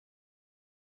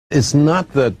It's not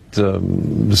that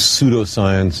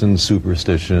pseudoscience and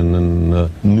superstition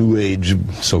and New Age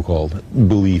so-called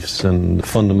beliefs and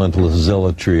fundamentalist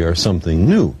zealotry are something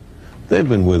new. They've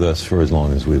been with us for as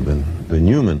long as we've been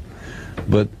human.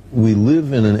 But we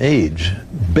live in an age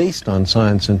based on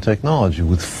science and technology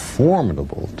with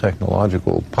formidable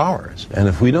technological powers. And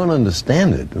if we don't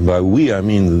understand it, and by we I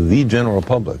mean the general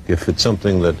public, if it's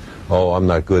something that, oh, I'm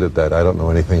not good at that, I don't know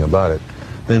anything about it,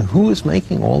 then who is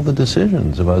making all the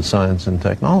decisions about science and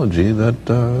technology that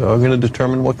are going to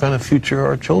determine what kind of future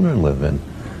our children live in?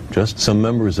 Just some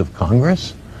members of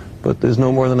Congress? But there's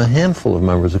no more than a handful of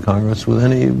members of Congress with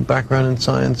any background in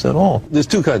science at all. There's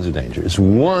two kinds of dangers.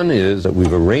 One is that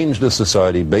we've arranged a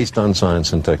society based on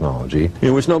science and technology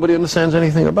in which nobody understands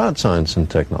anything about science and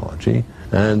technology.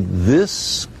 And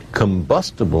this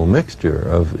combustible mixture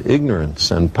of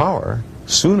ignorance and power,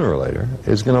 sooner or later,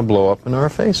 is going to blow up in our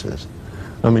faces.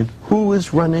 I mean, who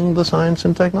is running the science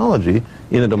and technology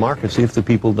in a democracy if the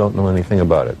people don't know anything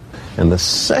about it? And the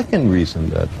second reason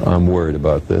that I'm worried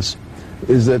about this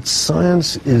is that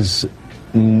science is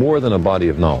more than a body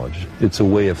of knowledge. It's a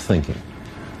way of thinking,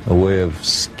 a way of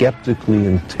skeptically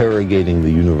interrogating the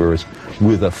universe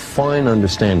with a fine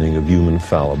understanding of human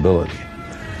fallibility.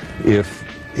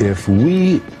 If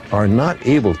we are not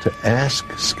able to ask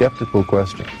skeptical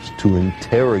questions, to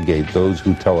interrogate those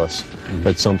who tell us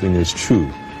that something is true,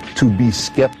 to be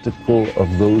skeptical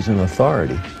of those in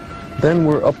authority, then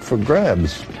we're up for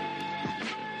grabs.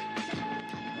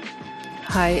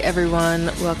 Hi everyone,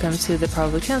 welcome to the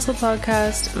Probably Cancelled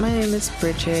podcast. My name is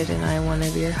Bridget and I'm one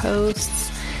of your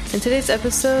hosts. In today's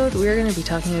episode, we're going to be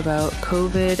talking about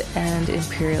COVID and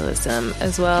imperialism,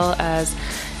 as well as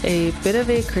a bit of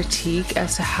a critique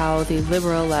as to how the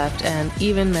liberal left and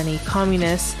even many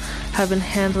communists have been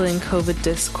handling COVID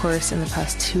discourse in the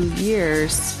past 2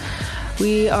 years.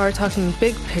 We are talking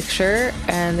big picture,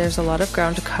 and there's a lot of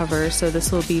ground to cover, so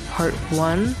this will be part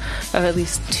one of at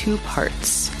least 2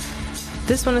 parts.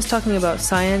 This one is talking about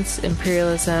science,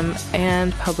 imperialism,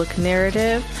 and public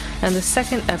narrative, and the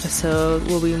second episode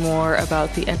will be more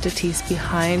about the entities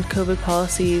behind COVID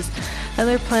policies and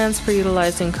their plans for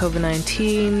utilizing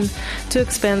COVID-19 to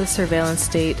expand the surveillance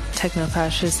state,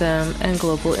 techno-fascism, and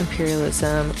global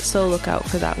imperialism, so look out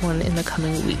for that one in the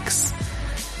coming weeks.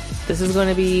 This is going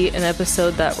to be an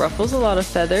episode that ruffles a lot of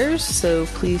feathers, so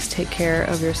please take care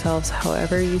of yourselves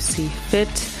however you see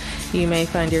fit. You may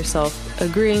find yourself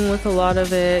agreeing with a lot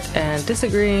of it and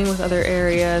disagreeing with other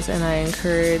areas, and I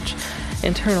encourage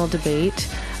internal debate.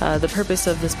 The purpose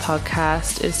of this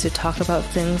podcast is to talk about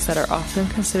things that are often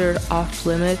considered off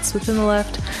limits within the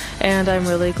left, and I'm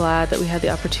really glad that we had the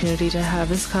opportunity to have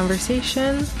this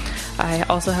conversation. I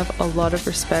also have a lot of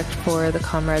respect for the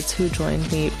comrades who joined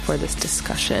me for this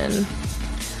discussion.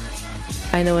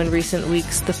 I know in recent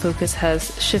weeks the focus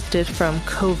has shifted from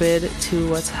COVID to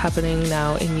what's happening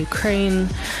now in Ukraine,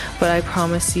 but I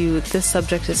promise you this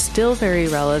subject is still very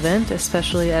relevant,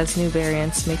 especially as new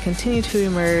variants may continue to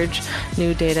emerge,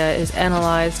 new data is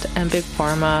analyzed, and Big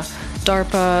Pharma,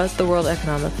 DARPA, the World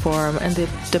Economic Forum, and the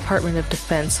Department of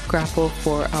Defense grapple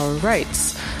for our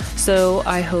rights. So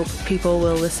I hope people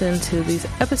will listen to these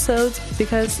episodes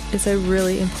because it's a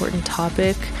really important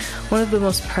topic, one of the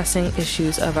most pressing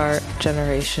issues of our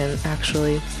generation,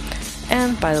 actually.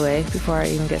 And by the way, before I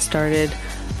even get started,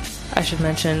 I should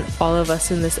mention all of us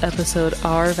in this episode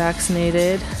are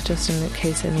vaccinated, just in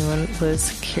case anyone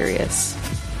was curious.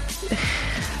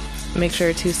 Make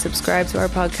sure to subscribe to our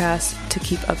podcast to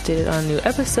keep updated on new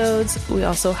episodes. We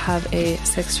also have a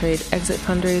sex trade exit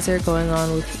fundraiser going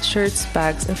on with shirts,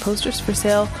 bags, and posters for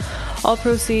sale. All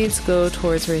proceeds go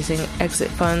towards raising exit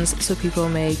funds so people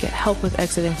may get help with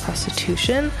exiting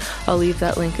prostitution. I'll leave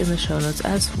that link in the show notes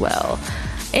as well.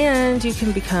 And you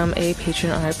can become a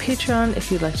patron on our Patreon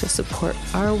if you'd like to support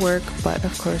our work, but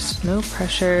of course, no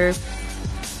pressure.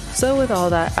 So with all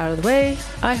that out of the way,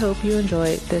 I hope you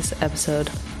enjoy this episode.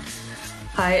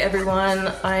 Hi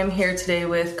everyone, I'm here today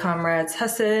with comrades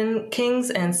Hassan,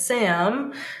 Kings, and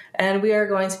Sam, and we are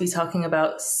going to be talking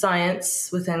about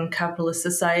science within capitalist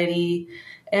society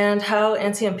and how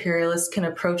anti-imperialists can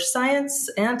approach science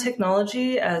and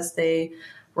technology as they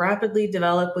rapidly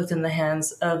develop within the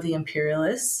hands of the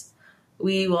imperialists.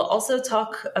 We will also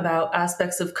talk about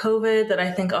aspects of COVID that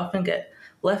I think often get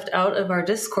left out of our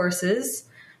discourses,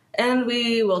 and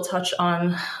we will touch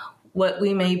on what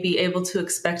we may be able to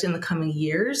expect in the coming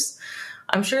years.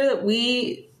 I'm sure that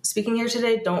we, speaking here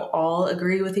today, don't all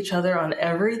agree with each other on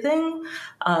everything,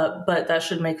 but that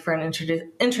should make for an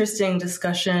interesting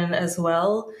discussion as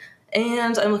well.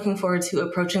 And I'm looking forward to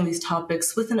approaching these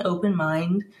topics with an open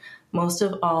mind, most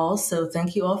of all. So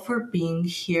thank you all for being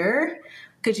here.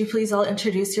 Could you please all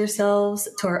introduce yourselves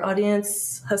to our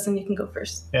audience? Hassan, you can go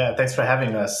first. Yeah, thanks for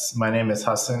having us. My name is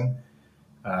Hassan.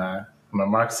 I'm a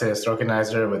Marxist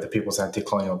organizer with the People's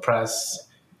Anti-Colonial Press.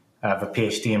 I have a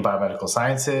PhD in biomedical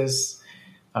sciences.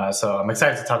 So I'm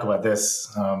excited to talk about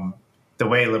this. The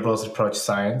way liberals approach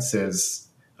science is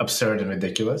absurd and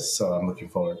ridiculous, so I'm looking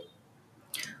forward.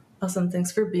 Awesome.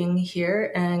 Thanks for being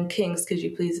here. And Kings, could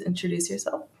you please introduce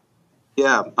yourself?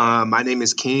 Yeah, my name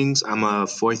is Kings. I'm a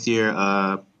fourth-year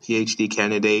PhD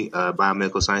candidate,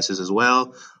 biomedical sciences as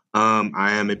well.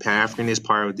 I am a Pan-Africanist,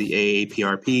 part of the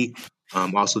AAPRP.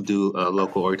 Also do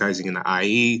local organizing in the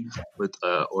IE with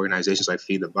organizations like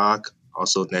Feed the Bach,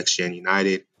 also Next Gen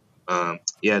United.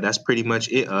 That's pretty much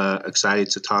it.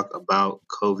 Excited to talk about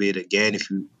COVID again.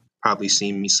 If you probably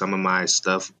seen some of my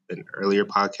stuff in earlier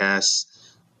podcasts,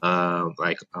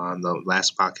 like on the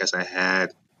last podcast I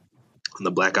had, on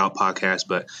the Blackout podcast.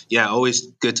 But yeah, always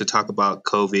good to talk about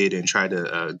COVID and try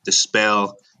to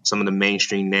dispel some of the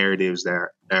mainstream narratives that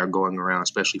are going around,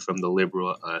 especially from the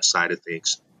liberal side of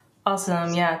things.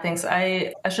 Awesome. Yeah, thanks.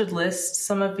 I should list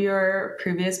some of your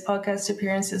previous podcast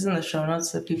appearances in the show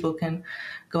notes so people can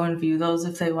go and view those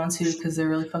if they want to, because they're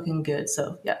really fucking good.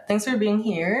 So yeah, thanks for being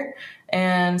here.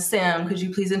 And Sam, could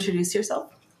you please introduce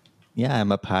yourself? Yeah,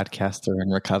 I'm a podcaster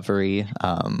in recovery.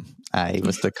 I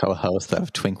was the co-host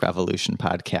of Twink Revolution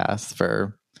podcast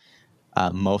for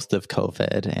most of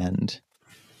COVID, and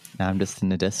now I'm just in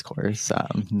the discourse,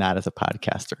 not as a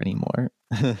podcaster anymore.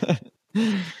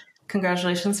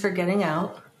 Congratulations for getting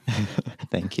out.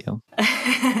 Thank you.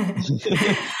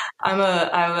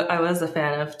 I was a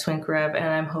fan of Twink Rev, and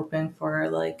I'm hoping for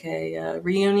like a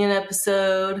reunion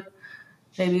episode,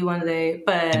 maybe one day.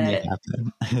 But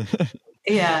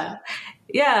yeah.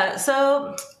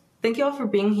 So thank you all for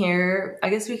being here. I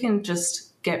guess we can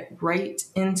just get right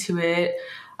into it.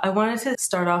 I wanted to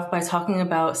start off by talking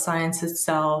about science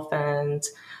itself and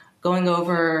going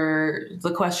over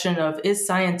the question of, is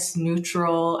science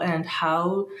neutral, and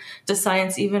how does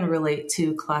science even relate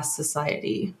to class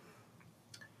society?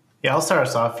 Yeah, I'll start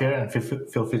us off here, and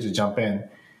feel free to jump in.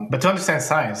 But to understand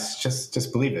science,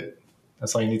 just believe it.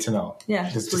 That's all you need to know. Yeah,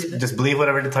 just believe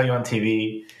whatever they tell you on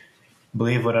TV.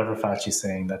 Believe whatever Fauci's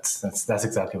saying. That's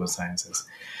exactly what science is.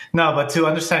 No, but to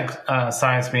understand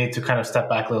science, we need to kind of step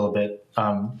back a little bit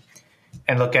and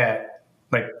look at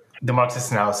like the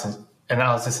Marxist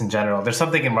analysis in general. There's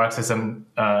something in Marxism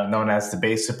known as the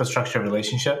base superstructure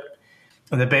relationship.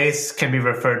 The base can be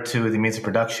referred to the means of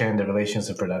production, the relations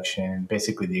of production,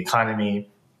 basically the economy,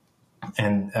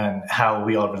 and how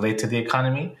we all relate to the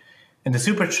economy. And the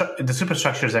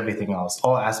superstructure is everything else,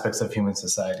 all aspects of human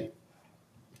society.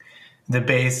 The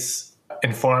base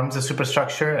informs the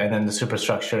superstructure, and then the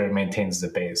superstructure maintains the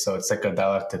base. So it's like a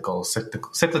dialectical,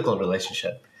 cyclical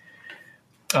relationship.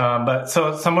 But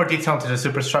so some more detail into the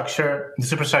superstructure. The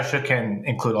superstructure can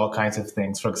include all kinds of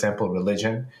things. For example,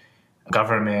 religion,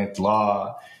 government,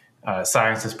 law,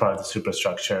 science is part of the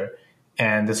superstructure.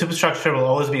 And the superstructure will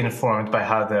always be informed by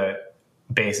how the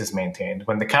base is maintained.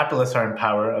 When the capitalists are in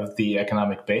power of the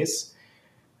economic base,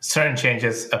 certain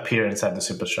changes appear inside the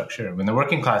superstructure. When the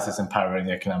working class is in power in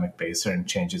the economic base, certain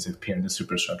changes appear in the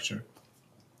superstructure.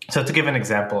 So to give an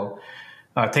example,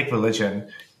 take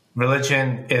religion.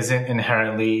 Religion doesn't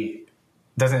inherently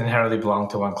belong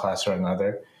to one class or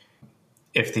another.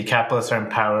 If the capitalists are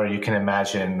in power, you can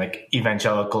imagine like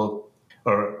evangelical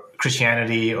or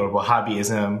Christianity or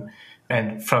Wahhabism.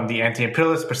 And from the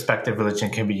anti-imperialist perspective,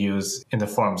 religion can be used in the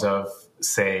forms of,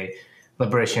 say,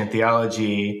 liberation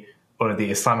theology or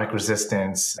the Islamic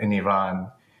resistance in Iran.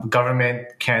 Government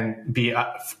can be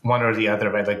one or the other,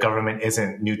 right? Like government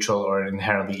isn't neutral or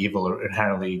inherently evil or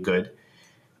inherently good.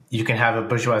 You can have a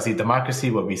bourgeoisie democracy,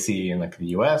 what we see in like the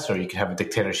US, or you can have a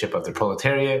dictatorship of the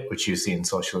proletariat, which you see in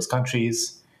socialist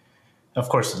countries. Of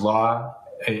course, law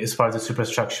is part of the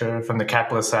superstructure. From the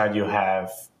capitalist side, you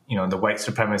have, the white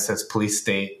supremacist police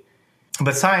state.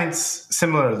 But science,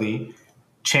 similarly,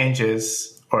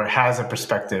 changes or has a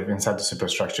perspective inside the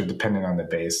superstructure depending on the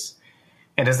base.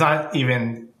 And it's not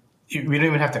even, we don't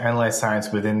even have to analyze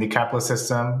science within the capitalist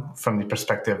system from the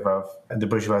perspective of the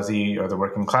bourgeoisie or the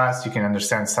working class. You can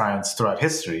understand science throughout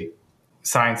history.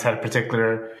 Science had a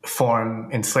particular form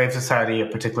in slave society, a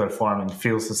particular form in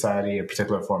feudal society, a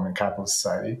particular form in capitalist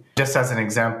society. Just as an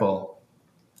example,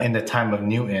 in the time of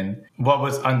Newton, what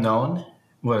was unknown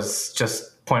was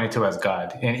just pointed to as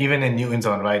God. And even in Newton's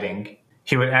own writing,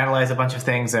 he would analyze a bunch of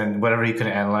things, and whatever he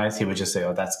couldn't analyze, he would just say,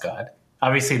 oh, that's God.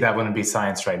 Obviously, that wouldn't be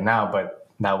science right now, but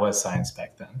that was science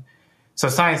back then. So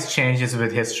science changes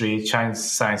with history.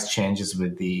 Science changes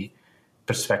with the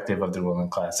perspective of the ruling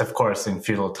class. Of course, in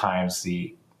feudal times,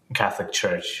 the Catholic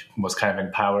Church was kind of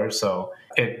in power, so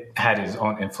it had its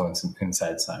own influence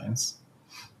inside science.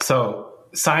 So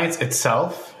science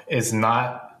itself is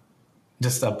not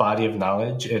just a body of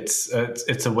knowledge. It's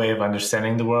a way of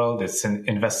understanding the world. It's an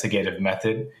investigative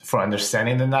method for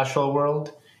understanding the natural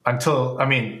world.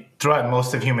 Throughout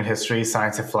most of human history,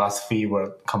 science and philosophy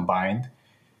were combined.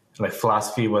 Like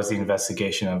philosophy was the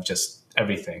investigation of just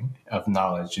everything, of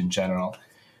knowledge in general.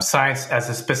 Science as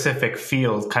a specific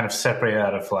field kind of separated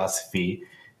out of philosophy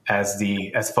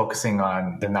as focusing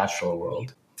on the natural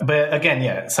world. But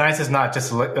again, science is not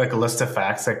just like a list of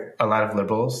facts like a lot of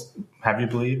liberals have you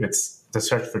believe. It's the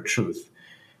search for truth,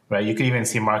 right? You can even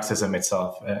see Marxism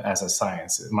itself as a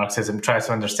science. Marxism tries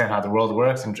to understand how the world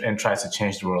works and tries to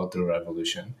change the world through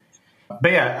revolution.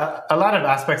 But a lot of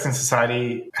aspects in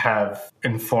society have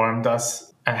informed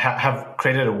us and have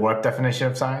created a warped definition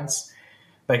of science.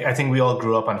 Like, I think we all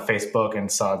grew up on Facebook and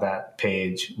saw that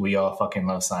page, "We all fucking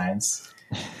love science."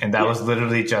 And that was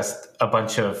literally just a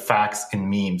bunch of facts and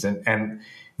memes. And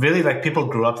really, like, people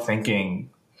grew up thinking,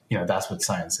 that's what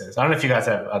science is. I don't know if you guys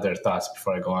have other thoughts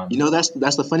before I go on.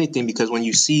 That's the funny thing, because when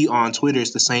you see on Twitter,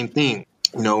 it's the same thing.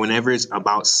 Whenever it's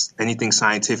about anything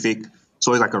scientific, it's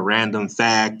always like a random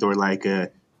fact or like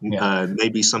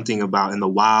maybe something about in the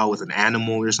wild with an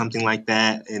animal or something like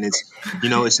that. And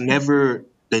it's never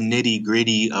the nitty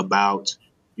gritty about,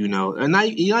 and not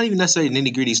even necessarily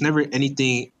nitty gritty. It's never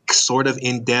anything sort of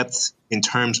in depth in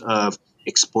terms of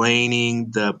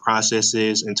explaining the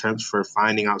processes in terms for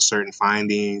finding out certain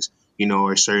findings,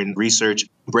 or certain research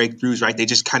breakthroughs, right? They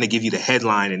just kind of give you the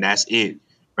headline and that's it,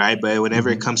 right? But whenever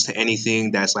it comes to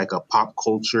anything that's like a pop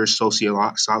culture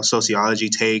sociology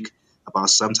take about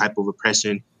some type of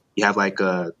oppression, you have like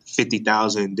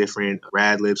 50,000 different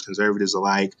rad libs, conservatives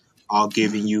alike, all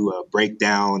giving you a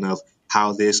breakdown of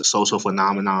how this social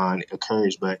phenomenon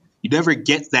occurs. But you never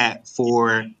get that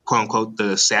for, quote unquote,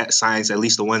 the science, at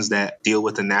least the ones that deal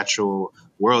with the natural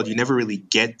world. You never really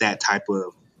get that type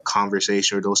of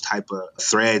conversation or those type of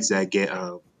threads that get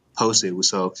posted.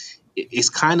 So it's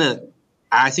kind of,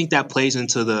 I think that plays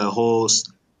into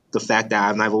the fact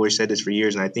that I've always said this for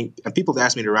years. And I think people have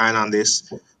asked me to write on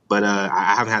this, but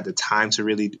I haven't had the time to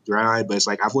really write. But it's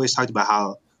like, I've always talked about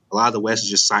how a lot of the West is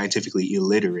just scientifically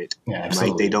illiterate. Yeah,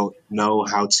 like they don't know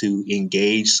how to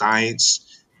engage science.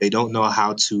 They don't know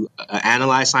how to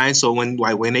analyze science. So when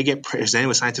they get presented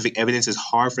with scientific evidence, it's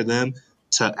hard for them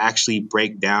to actually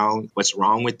break down what's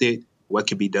wrong with it, what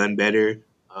could be done better,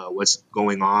 what's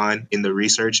going on in the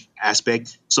research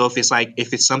aspect. So if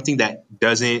it's something that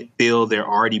doesn't feel their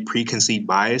already preconceived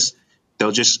bias,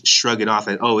 they'll just shrug it off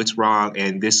and, oh, it's wrong,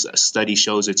 and this study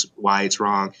shows why it's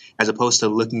wrong, as opposed to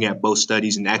looking at both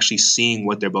studies and actually seeing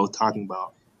what they're both talking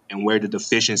about and where the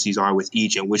deficiencies are with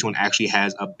each and which one actually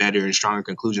has a better and stronger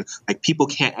conclusion. Like, people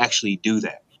can't actually do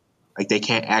that. Like, they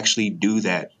can't actually do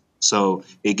that. So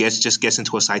it just gets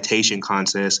into a citation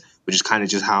contest, which is kind of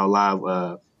just how a lot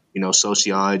of,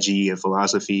 sociology and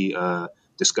philosophy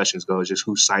discussions go. It's just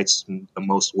who cites the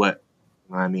most what.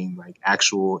 You know what I mean? Like,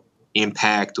 actual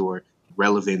impact or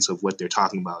relevance of what they're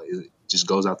talking about, it just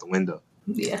goes out the window.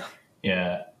 Yeah.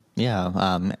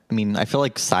 I feel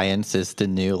like science is the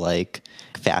new like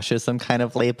fascism kind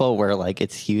of label, where like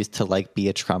it's used to like be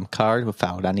a trump card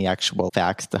without any actual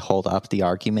facts to hold up the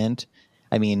argument.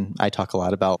 I talk a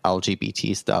lot about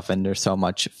LGBT stuff, and there's so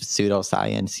much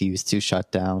pseudoscience used to shut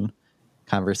down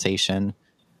conversation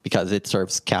because it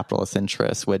serves capitalist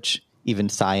interests, which even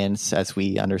science, as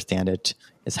we understand it,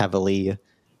 is heavily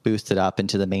boosted up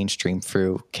into the mainstream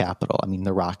through capital.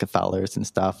 The Rockefellers and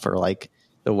stuff are like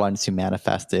the ones who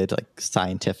manifested like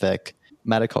scientific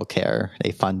medical care.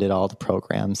 They funded all the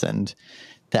programs, and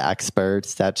the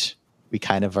experts that we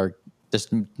kind of are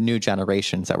just new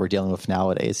generations that we're dealing with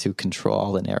nowadays who control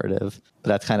all the narrative. But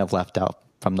that's kind of left out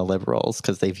from the liberals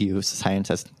because they view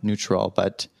science as neutral,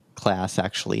 but class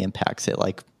actually impacts it.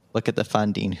 Like, look at the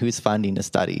funding. Who's funding the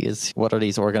studies? What are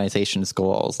these organizations'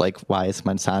 goals? Like, why is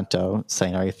Monsanto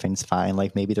saying everything's fine?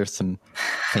 Like, maybe there's some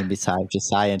thing besides just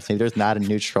science. Maybe there's not a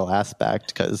neutral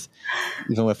aspect, because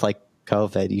even with like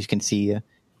COVID, you can see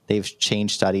they've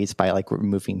changed studies by like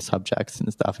removing subjects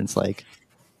and stuff. And it's like,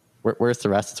 where's the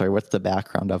rest of the story? What's the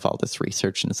background of all this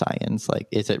research in science? Like,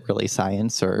 is it really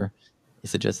science, or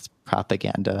is it just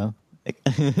propaganda?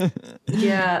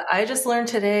 Yeah, I just learned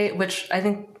today, which I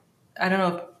don't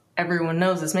know if everyone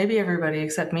knows this, maybe everybody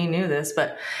except me knew this,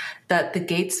 but that the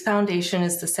Gates Foundation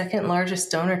is the second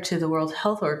largest donor to the World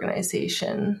Health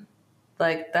Organization.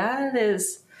 Like,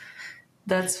 that's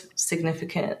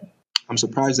significant. I'm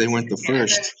surprised they weren't the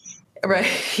first. Right.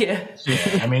 Yeah.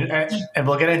 And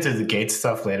we'll get into the Gates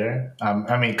stuff later.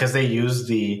 Because they use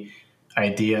the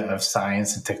idea of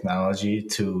science and technology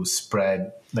to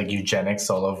spread like eugenics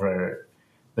all over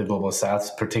the global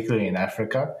south, particularly in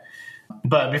Africa.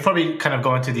 But before we kind of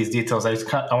go into these details,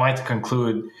 I wanted to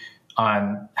conclude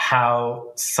on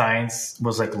how science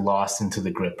was like lost into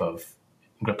the grip of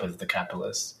the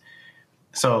capitalists.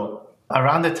 So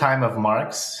around the time of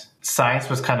Marx, science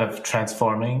was kind of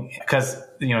transforming because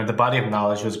the body of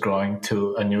knowledge was growing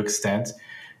to a new extent.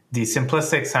 The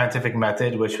simplistic scientific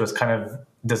method, which was kind of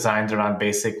designed around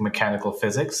basic mechanical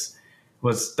physics,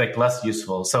 was like less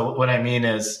useful. So what I mean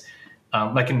is,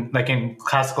 like in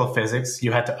classical physics,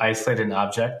 you had to isolate an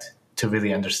object to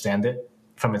really understand it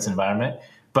from its environment.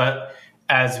 But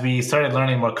as we started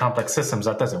learning more complex systems,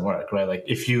 that doesn't work, right? Like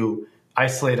if you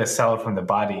isolate a cell from the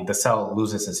body, the cell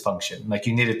loses its function. Like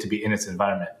you need it to be in its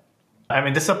environment. I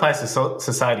mean, this applies to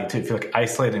society too. If you like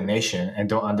isolate a nation and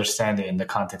don't understand it in the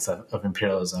context of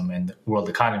imperialism and world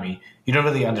economy, you don't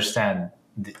really understand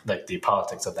the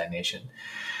politics of that nation.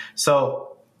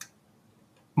 So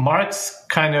Marx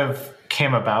kind of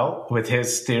came about with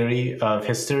his theory of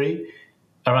history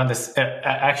around this,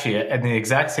 actually at the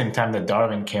exact same time that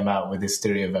Darwin came out with his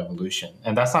theory of evolution.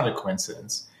 And that's not a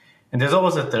coincidence. And there's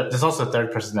also a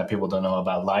third person that people don't know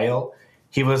about, Lyell.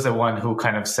 He was the one who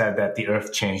kind of said that the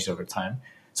earth changed over time.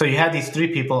 So you had these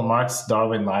three people, Marx,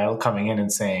 Darwin, Lyell, coming in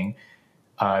and saying,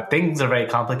 things are very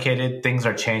complicated, things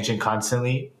are changing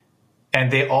constantly. And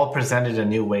they all presented a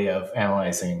new way of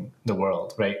analyzing the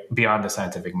world, right, beyond the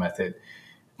scientific method.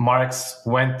 Marx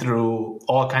went through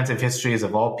all kinds of histories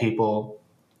of all people,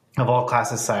 of all class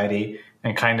society,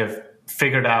 and kind of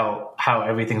figured out how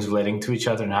everything's relating to each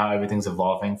other and how everything's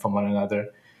evolving from one another.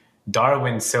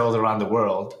 Darwin sailed around the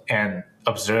world and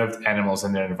observed animals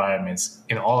in their environments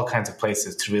in all kinds of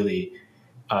places to really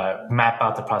map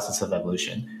out the process of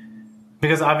evolution.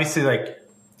 Because obviously, like,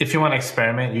 if you want to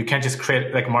experiment, you can't just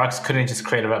create, like Marx couldn't just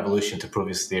create a revolution to prove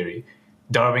his theory.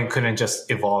 Darwin couldn't just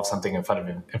evolve something in front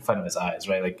of his eyes,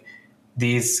 right? Like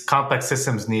these complex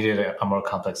systems needed a more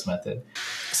complex method.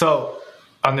 So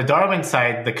on the Darwin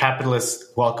side, the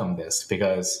capitalists welcomed this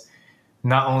because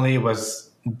not only was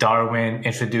Darwin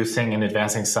introducing and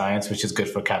advancing science, which is good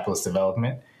for capitalist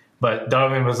development, but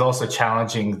Darwin was also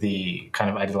challenging the kind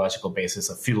of ideological basis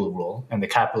of feudal rule, and the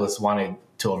capitalists wanted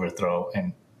to overthrow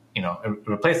and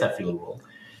replace that feudal rule.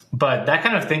 But that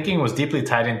kind of thinking was deeply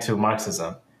tied into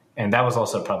Marxism, and that was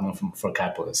also a problem for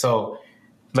capitalists. So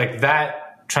like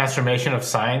that transformation of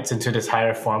science into this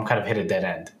higher form kind of hit a dead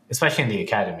end, especially in the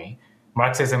academy.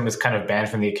 Marxism is kind of banned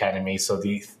from the academy, so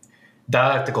the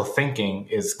dialectical thinking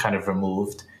is kind of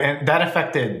removed. And that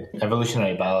affected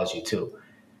evolutionary biology too.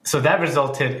 So that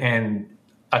resulted in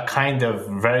a kind of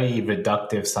very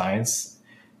reductive science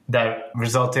that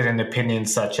resulted in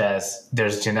opinions such as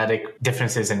there's genetic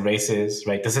differences in races,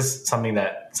 right? This is something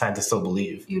that scientists still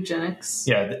believe. Eugenics.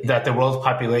 Yeah, that the world's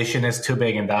population is too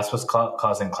big and that's what's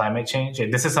causing climate change.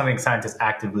 And this is something scientists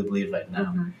actively believe right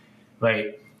now,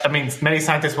 right? I mean, many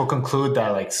scientists will conclude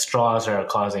that like straws are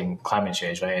causing climate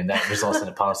change, right? And that results in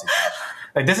a policy change.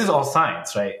 Like this is all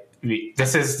science, right?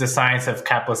 This is the science of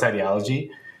capitalist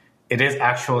ideology. It is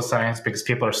actual science because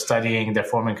people are studying, they're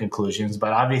forming conclusions,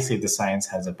 but obviously the science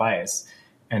has a bias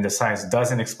and the science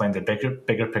doesn't explain the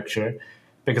bigger picture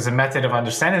because the method of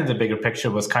understanding the bigger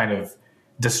picture was kind of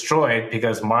destroyed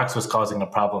because Marx was causing a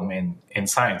problem in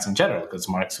science in general, because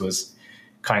Marx was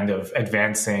kind of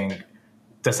advancing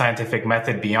the scientific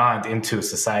method beyond into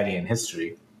society and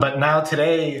history. But now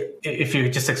today, if you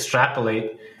just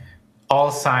extrapolate, all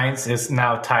science is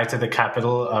now tied to the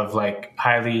capital of like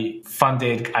highly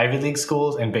funded Ivy League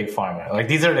schools and big pharma. Like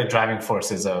these are the driving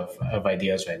forces of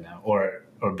ideas right now, or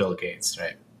Bill Gates,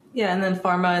 right? Yeah, and then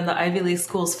pharma and the Ivy League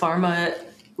schools, pharma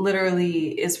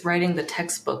literally is writing the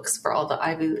textbooks for all the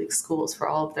Ivy League schools for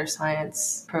all of their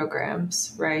science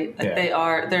programs, right?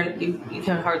 Like you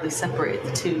can hardly separate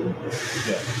the two.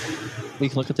 Yeah. We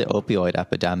can look at the opioid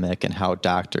epidemic and how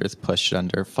doctors pushed it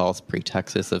under false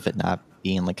pretexts of it not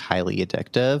being like highly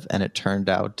addictive, and it turned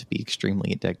out to be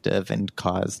extremely addictive and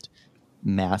caused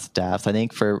mass deaths. I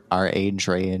think for our age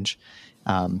range,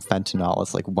 fentanyl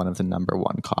is like one of the number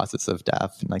one causes of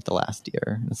death in like the last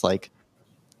year. It's like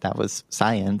that was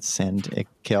science, and it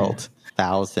killed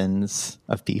thousands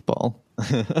of people.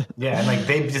 Yeah, and like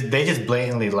they just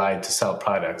blatantly lied to sell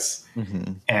products.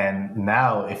 And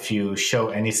now if you show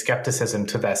any skepticism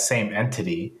to that same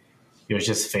entity, you're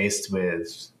just faced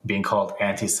with being called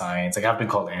anti-science. Like I've been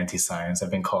called anti-science. I've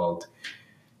been called,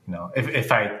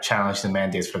 if I challenge the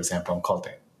mandates, for example, I'm called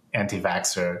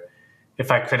anti-vaxxer. If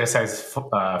I criticize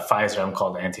Pfizer, I'm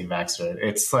called anti-vaxxer.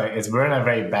 It's like we're in a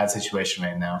very bad situation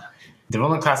right now. The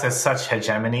ruling class has such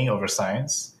hegemony over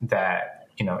science that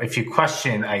if you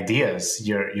question ideas,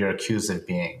 you're accused of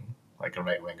being like a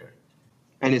right winger.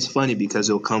 And it's funny because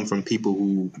it'll come from people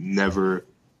who never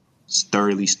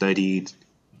thoroughly studied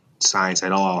science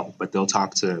at all, but they'll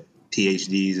talk to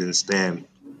PhDs in STEM,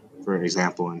 for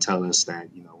example, and tell us that,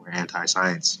 we're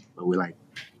anti-science, but we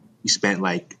spent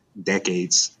like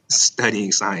decades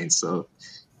studying science. So,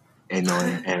 and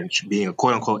being a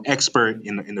quote unquote expert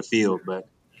in the field, but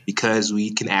because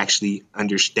we can actually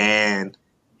understand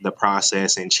the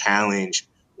process and challenge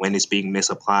when it's being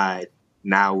misapplied,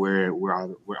 now we're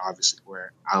all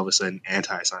of a sudden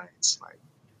anti-science. Like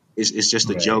it's just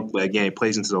a joke, but again, it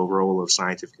plays into the role of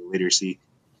scientific literacy.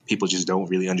 People just don't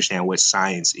really understand what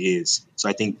science is. So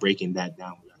I think breaking that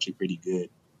down was actually pretty good.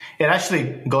 It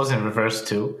actually goes in reverse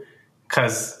too,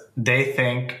 because they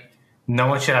think no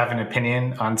one should have an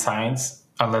opinion on science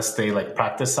unless they like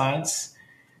practice science,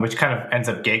 which kind of ends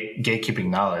up gatekeeping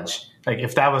knowledge. Like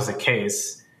if that was the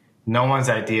case, no one's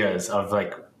ideas of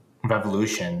like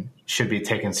revolution should be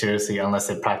taken seriously unless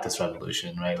they practice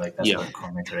revolution, right? Like that's what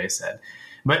Kwame Ture said.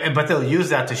 But they'll use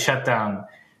that to shut down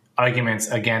arguments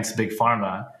against big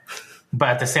pharma. But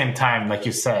at the same time, like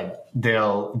you said,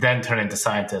 they'll then turn into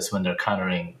scientists when they're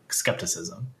countering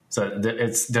skepticism. So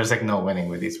there's like no winning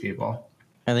with these people.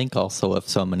 I think also with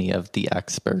so many of the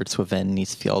experts within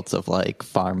these fields of like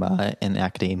pharma and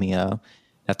academia,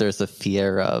 that there's a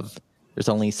fear of there's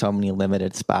only so many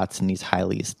limited spots in these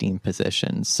highly esteemed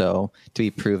positions. So to be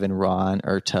proven wrong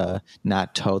or to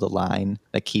not toe the line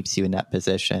that keeps you in that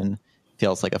position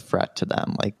feels like a threat to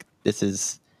them. Like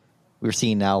we're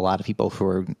seeing now a lot of people who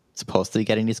are supposed to be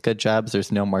getting these good jobs.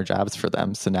 There's no more jobs for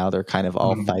them. So now they're kind of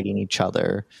all fighting each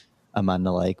other among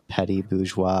the like petty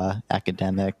bourgeois,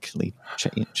 academically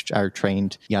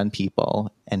trained young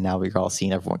people. And now we're all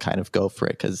seeing everyone kind of go for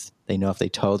it because they know if they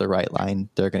toe the right line,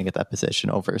 they're going to get that position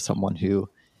over someone who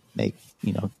may,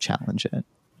 challenge it.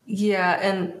 Yeah.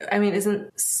 And I mean,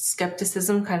 isn't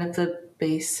skepticism kind of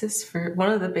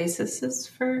one of the bases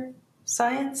for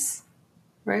science,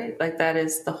 right? Like that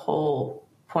is the whole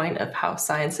point of how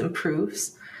science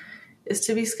improves, is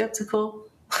to be skeptical.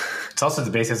 It's also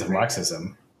the basis of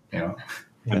Marxism. I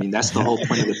mean, that's the whole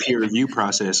point of the peer review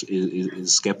process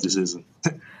is skepticism.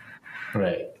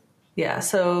 Right. Yeah.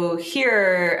 So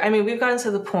here, I mean, we've gotten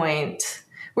to the point,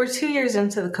 we're 2 years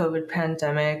into the COVID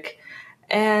pandemic,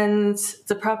 and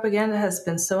the propaganda has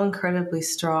been so incredibly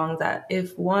strong that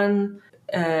if one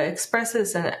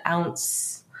expresses an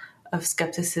ounce of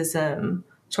skepticism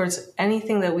towards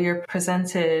anything that we are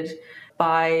presented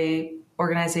by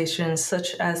organizations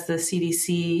such as the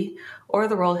CDC or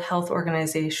the World Health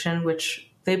Organization, which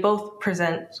they both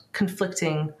present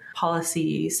conflicting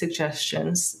policy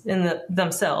suggestions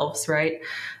themselves, right?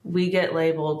 We get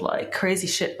labeled like crazy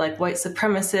shit, like white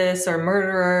supremacists or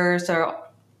murderers or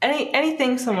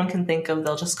anything someone can think of,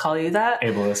 they'll just call you that.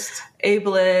 Ableist.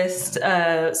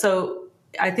 So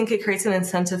I think it creates an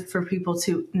incentive for people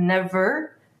to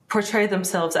never portray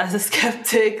themselves as a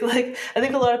skeptic. Like, I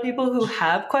think a lot of people who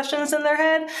have questions in their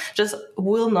head just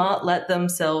will not let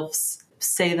themselves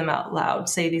say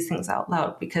these things out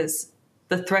loud, because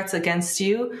the threats against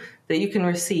you that you can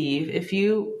receive if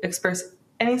you express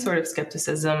any sort of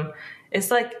skepticism,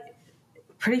 it's like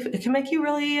it can make you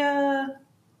really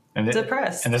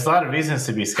depressed. And there's a lot of reasons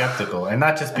to be skeptical, and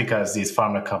not just because these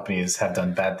pharma companies have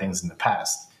done bad things in the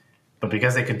past, but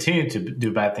because they continue to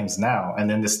do bad things now. And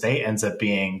then the state ends up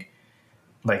being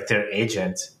like their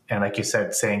agent. And like you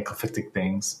said, saying conflicting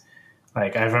things.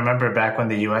 Like I remember back when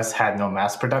the US had no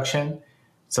mask production.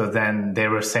 So then they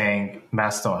were saying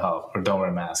masks don't help or don't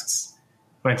wear masks.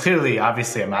 When clearly,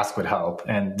 obviously a mask would help.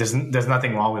 And there's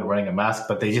nothing wrong with wearing a mask,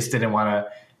 but they just didn't want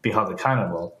to be held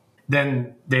accountable.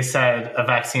 Then they said a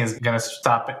vaccine is going to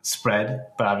stop spread,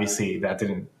 but obviously that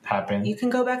didn't happen. You can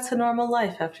go back to normal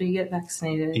life after you get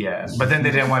vaccinated. Yeah, but then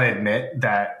they didn't want to admit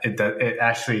that it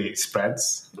actually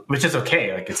spreads, which is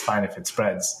okay. Like, it's fine if it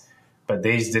spreads, but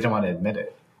they just didn't want to admit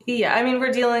it. Yeah, I mean,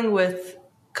 we're dealing with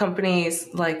companies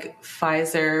like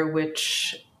Pfizer,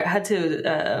 which had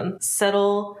to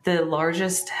settle the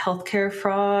largest healthcare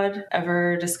fraud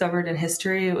ever discovered in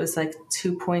history. It was like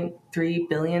 $2.3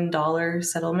 billion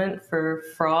settlement for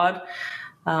fraud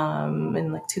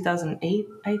in like 2008,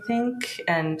 I think.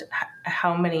 And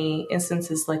how many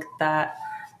instances like that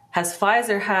has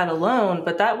Pfizer had alone?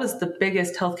 But that was the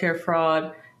biggest healthcare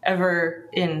fraud ever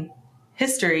in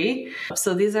history.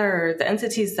 So these are the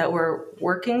entities that we're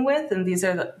working with, and these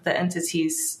are the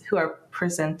entities who are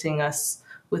presenting us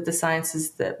with the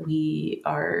sciences that we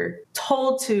are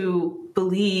told to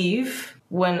believe,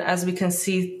 when, as we can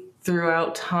see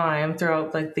throughout time,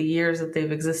 throughout like the years that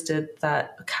they've existed,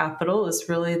 that capital is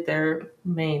really their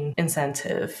main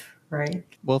incentive. right?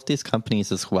 Well, if these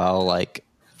companies as well, like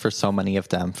for so many of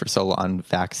them, for so long,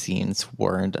 vaccines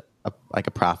weren't like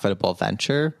a profitable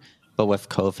venture. But with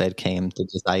COVID came the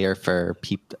desire for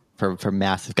for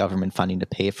massive government funding to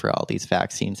pay for all these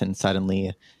vaccines, and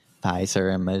suddenly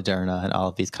Pfizer and Moderna and all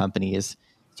of these companies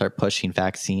start pushing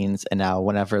vaccines. And now,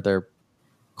 whenever their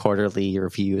quarterly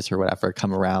reviews or whatever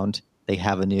come around, they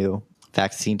have a new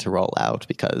vaccine to roll out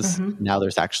because now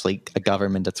there's actually a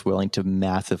government that's willing to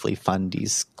massively fund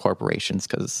these corporations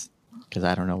because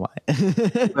I don't know why.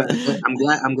 But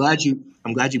I'm glad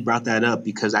you brought that up,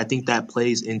 because I think that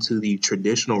plays into the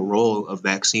traditional role of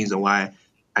vaccines and why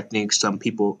I think some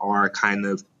people are kind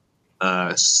of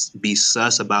be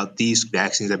sus about these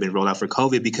vaccines that have been rolled out for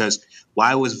COVID. Because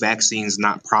why was vaccines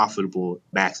not profitable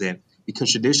back then?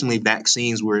 Because traditionally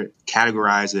vaccines were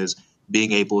categorized as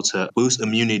being able to boost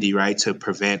immunity, right, to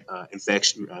prevent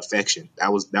infection.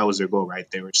 That was their goal, right?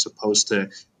 They were supposed to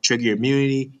trigger your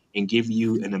immunity and give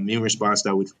you an immune response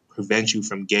that would prevent you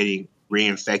from getting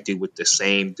reinfected with the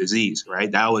same disease,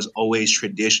 right? That was always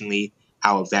traditionally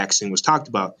how a vaccine was talked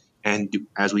about. And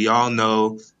as we all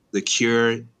know, the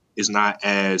cure is not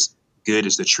as good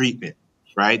as the treatment,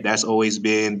 right? That's always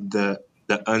been the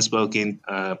unspoken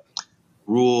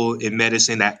rule in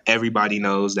medicine that everybody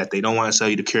knows, that they don't want to sell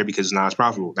you the cure because it's not as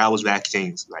profitable. That was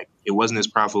vaccines. Like, it wasn't as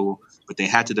profitable, but they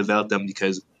had to develop them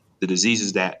because the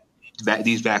diseases that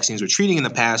these vaccines were treating in the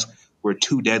past were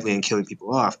too deadly and killing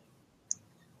people off.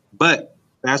 But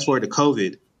fast forward to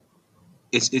COVID,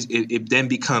 it then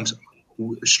becomes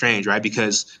strange, right?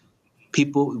 Because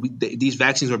these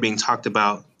vaccines were being talked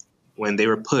about when they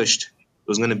were pushed. It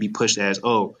was going to be pushed as,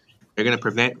 oh, they're going to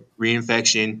prevent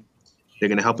reinfection. They're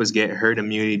going to help us get herd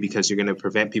immunity because you're going to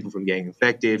prevent people from getting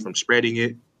infected, from spreading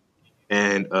it,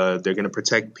 and they're going to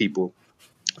protect people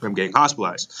from getting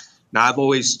hospitalized. Now,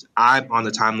 I'm on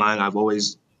the timeline. I've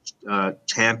always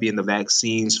championed the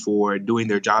vaccines for doing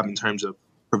their job in terms of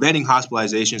preventing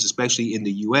hospitalizations, especially in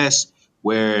the U.S.,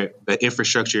 where the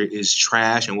infrastructure is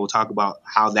trash. And we'll talk about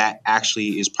how that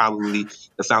actually is probably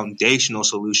the foundational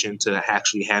solution to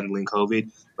actually handling COVID.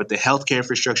 But the healthcare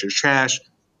infrastructure is trash,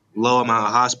 low amount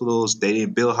of hospitals. They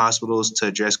didn't build hospitals to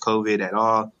address COVID at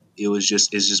all. It's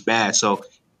just bad. So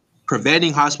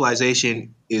preventing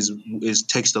hospitalization is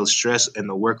takes the stress and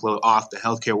the workload off the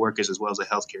healthcare workers as well as the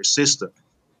healthcare system.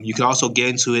 You can also get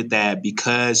into it that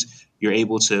because you're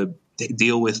able to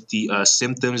deal with the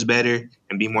symptoms better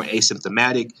and be more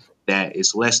asymptomatic, that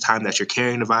it's less time that you're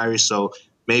carrying the virus. So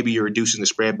maybe you're reducing the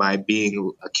spread by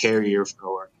being a carrier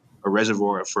or a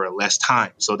reservoir for less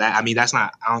time. So that, I mean, I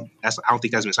don't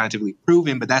think that's been scientifically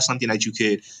proven, but that's something that you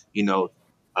could,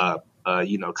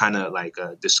 kind of like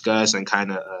discuss and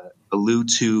kind of allude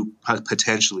to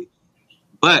potentially.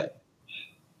 But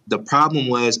the problem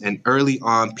was, and early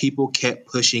on, people kept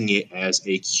pushing it as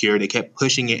a cure. They kept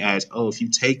pushing it as, oh, if you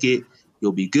take it,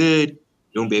 you'll be good.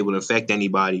 You won't be able to affect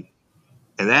anybody.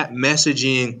 And that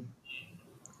messaging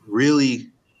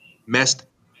really messed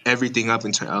everything up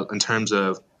in terms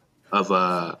of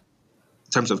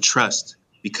trust,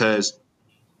 because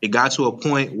it got to a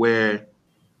point where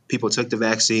people took the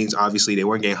vaccines. Obviously, they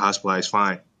weren't getting hospitalized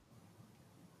fine,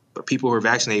 but people who were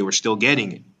vaccinated were still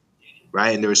getting it,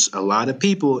 right? And there's a lot of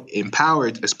people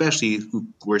empowered, especially, who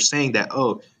were saying that,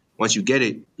 oh, once you get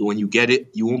it, when you get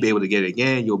it, you won't be able to get it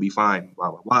again. You'll be fine,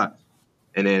 blah, blah, blah.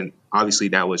 And then obviously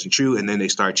that wasn't true. And then they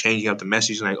start changing up the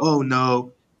message like, oh,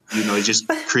 no, it just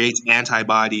creates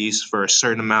antibodies for a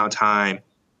certain amount of time.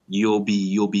 You'll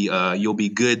be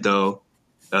good though.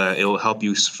 It will help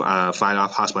you fight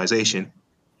off hospitalization.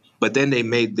 But then they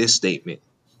made this statement,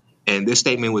 and this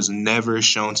statement was never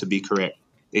shown to be correct.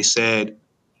 They said,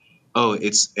 oh,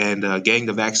 getting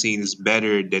the vaccine is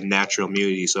better than natural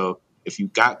immunity. So if you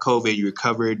got COVID, you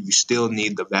recovered, you still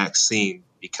need the vaccine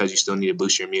because you still need to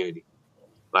boost your immunity.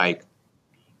 Like,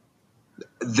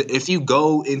 if you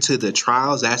go into the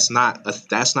trials, that's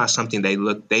not something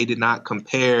they did not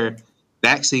compare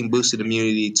vaccine boosted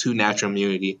immunity to natural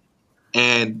immunity.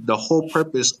 And the whole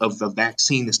purpose of the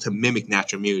vaccine is to mimic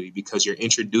natural immunity, because you're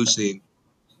introducing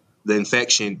the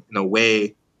infection in a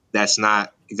way that's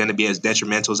not going to be as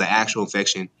detrimental as the actual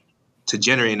infection, to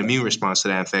generate an immune response to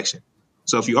that infection.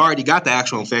 So if you already got the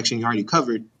actual infection, you already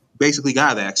covered, basically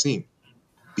got a vaccine,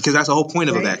 because that's the whole point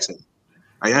of a vaccine.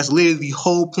 Like, that's literally the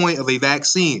whole point of a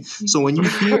vaccine. So when you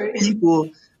hear people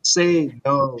say,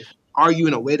 no, argue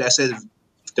in a way that says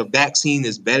the vaccine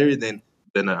is better than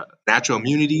a natural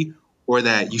immunity, or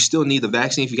that you still need the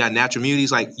vaccine if you got natural immunity,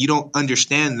 it's like, you don't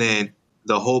understand then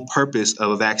the whole purpose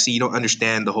of a vaccine. You don't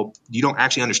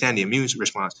actually understand the immune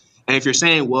response. And if you're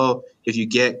saying, well, if you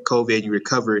get COVID and you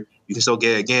recover, you can still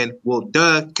get it again. Well,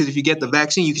 duh, because if you get the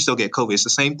vaccine, you can still get COVID. It's the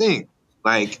same thing.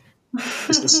 Like,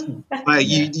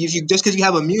 if you just because you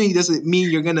have immunity doesn't mean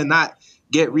you're gonna not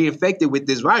get reinfected with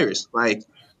this virus. Like,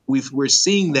 we're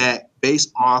seeing that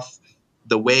based off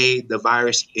the way the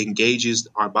virus engages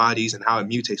our bodies and how it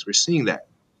mutates. We're seeing that.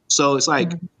 So it's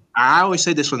like, I always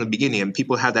said this from the beginning, and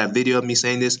people have that video of me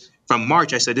saying this. From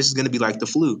March, I said this is going to be like the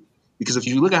flu. Because if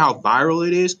you look at how viral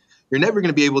it is, you're never going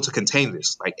to be able to contain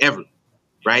this, like ever,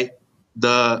 right?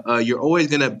 You're always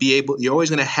going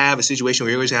to have a situation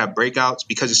where you're always going to have breakouts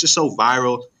because it's just so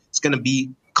viral. It's going to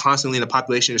be constantly in the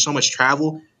population. There's so much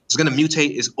travel. It's going to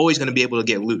mutate. It's always going to be able to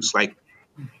get loose. Like,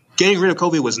 getting rid of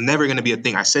COVID was never going to be a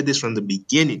thing. I said this from the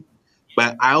beginning,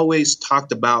 but I always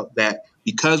talked about that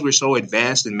because we're so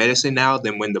advanced in medicine now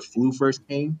than when the flu first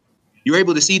came. You're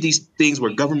able to see these things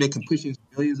where government can push in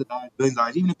billions of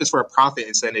dollars, even if it's for a profit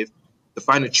incentive, to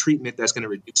find a treatment that's going to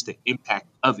reduce the impact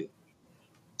of it.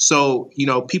 So,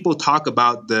 people talk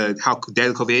about how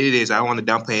deadly COVID is. I don't want to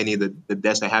downplay any of the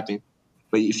deaths that happen.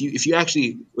 But if you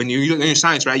actually, when you're in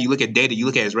science, right, you look at data, you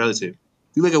look at it as relative.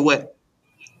 You look at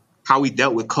how we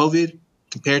dealt with COVID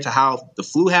compared to how the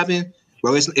flu happened,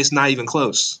 bro, it's not even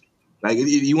close. Like, if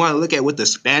you want to look at what the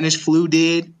Spanish flu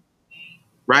did,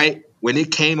 right, when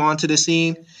it came onto the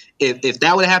scene, if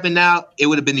that would have happened now, it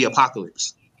would have been the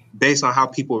apocalypse based on how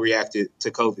people reacted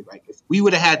to COVID. Like, if we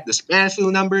would have had the Spanish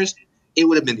flu numbers, it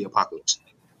would have been the apocalypse.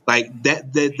 Like,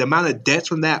 that the amount of deaths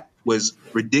from that was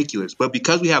ridiculous. But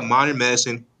because we have modern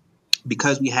medicine,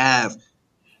 because we have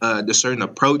the certain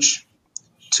approach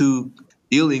to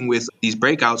dealing with these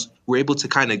breakouts, we're able to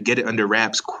kind of get it under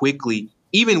wraps quickly,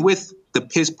 even with the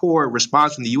piss poor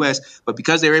response from the U.S. But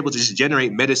because they're able to just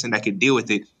generate medicine that can deal with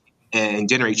it and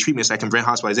generate treatments that can prevent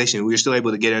hospitalization, we were still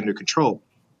able to get it under control.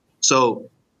 So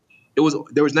there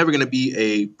was never going to be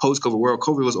a post-COVID world.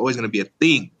 COVID was always going to be a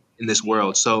thing in this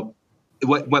world. So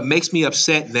what makes me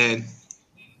upset then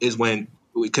is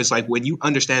because like when you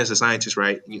understand as a scientist,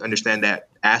 right, you understand that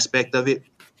aspect of it.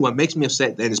 What makes me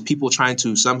upset then is people trying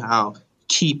to somehow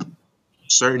keep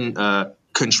certain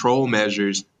control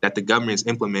measures that the government is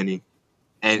implementing,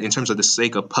 and in terms of the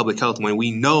sake of public health, when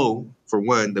we know, for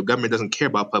one, the government doesn't care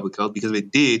about public health, because if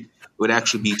it did, it would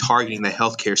actually be targeting the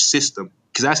healthcare system,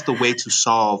 because that's the way to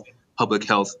solve public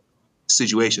health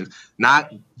situations,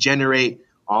 not generate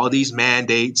all these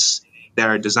mandates that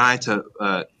are designed to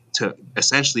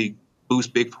essentially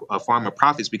boost big pharma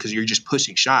profits because you're just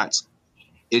pushing shots.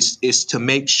 It's to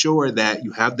make sure that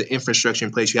you have the infrastructure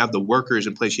in place, you have the workers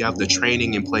in place, you have the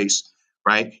training in place,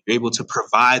 right? You're able to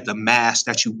provide the masks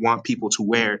that you want people to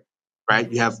wear, right?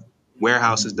 You have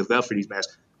warehouses developed for these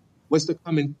masks. What's the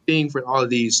common thing for all of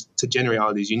these to generate all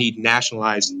of these? You need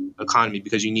nationalized economy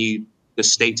because you need the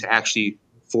state to actually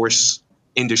force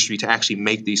industry to actually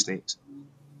make these things.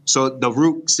 So the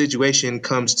root situation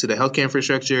comes to the healthcare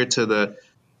infrastructure,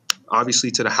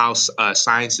 obviously to the how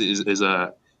science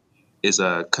is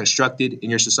constructed in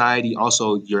your society,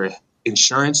 also your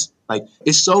insurance. Like,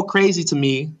 it's so crazy to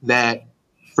me that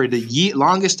for the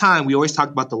longest time, we always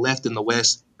talked about the left and the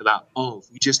West about,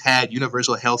 if we just had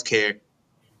universal health care,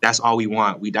 that's all we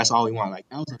want. That's all we want. Like,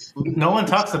 that was no one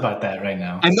talks about that right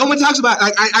now. And no one talks about,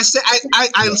 like, I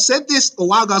said this a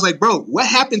while ago. I was like, bro, what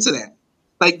happened to that?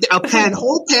 Like,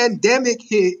 whole pandemic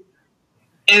hit,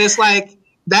 and it's like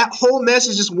that whole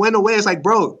message just went away. It's like,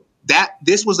 bro,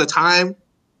 this was a time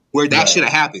where that should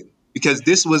have happened, because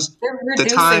this was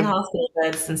the time. Hospital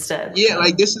beds instead. Yeah,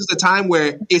 like, this is the time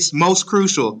where it's most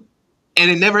crucial,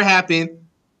 and it never happened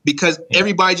because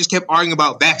everybody just kept arguing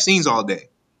about vaccines all day.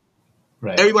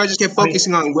 Right. Everybody just kept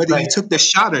focusing on whether you took the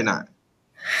shot or not.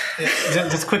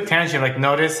 Just quick tangent. Like,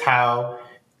 notice how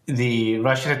the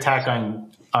Russian attack on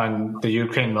the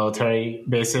Ukraine military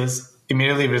bases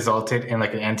immediately resulted in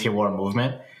like an anti-war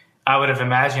movement. I would have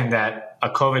imagined that a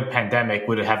COVID pandemic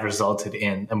would have resulted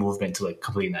in a movement to like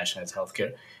completely nationalize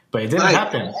healthcare, but it didn't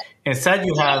happen. Instead,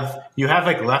 you have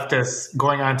like leftists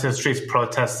going onto the streets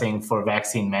protesting for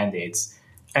vaccine mandates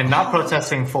and not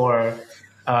protesting for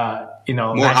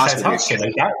nationalized healthcare.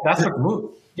 Like that's what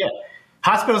moved. Yeah,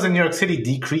 hospitals in New York City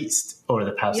decreased over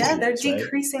the past. Yeah, they're years,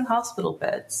 decreasing hospital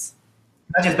beds.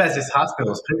 Not just beds, just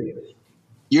hospitals. Period.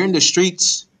 You're in the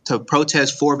streets to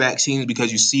protest for vaccines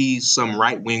because you see some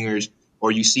right wingers,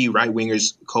 or you see right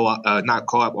wingers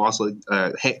also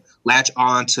latch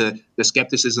on to the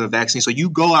skepticism of vaccines. So you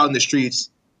go out in the streets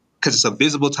because it's a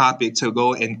visible topic to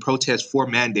go and protest for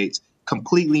mandates,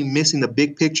 completely missing the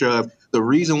big picture of the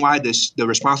reason why the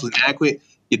response was inadequate.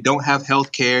 You don't have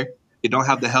health care. You don't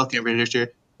have the health care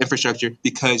infrastructure. infrastructure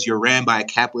because you're ran by a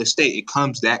capitalist state. It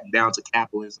comes down to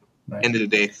capitalism end of the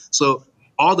day. So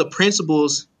all the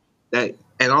principles that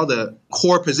and all the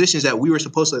core positions that we were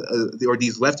supposed to, or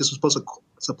these leftists were supposed to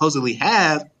supposedly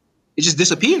have, it just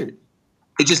disappeared.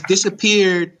 It just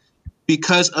disappeared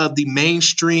because of the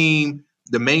mainstream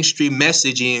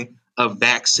messaging of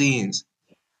vaccines.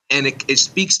 And it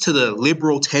speaks to the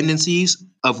liberal tendencies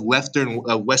of Western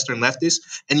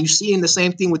leftists. And you see in the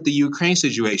same thing with the Ukraine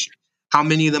situation. How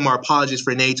many of them are apologists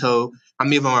for NATO? How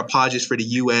many of them are apologists for the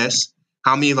U.S.?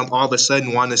 How many of them all of a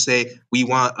sudden want to say we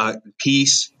want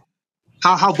peace?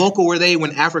 How vocal were they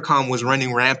when AFRICOM was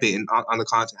running rampant on the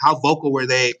continent? How vocal were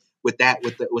they with that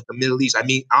with the Middle East? I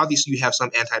mean, obviously you have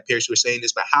some anti-patriots who are saying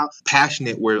this, but how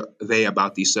passionate were they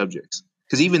about these subjects?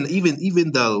 Because even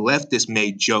the leftists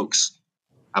made jokes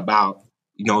about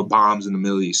bombs in the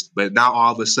Middle East, but now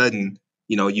all of a sudden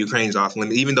Ukraine's off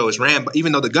limits, even though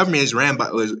the government is ran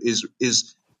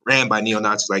by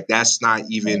neo-Nazis. Like that's not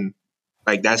even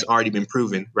like that's already been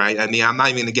proven, right? I mean, I'm not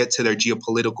even going to get to their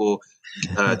geopolitical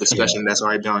discussion that's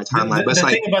already been on the timeline. But The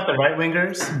thing about the right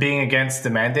wingers being against the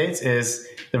mandates is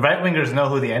the right wingers know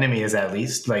who the enemy is. At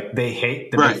least, like they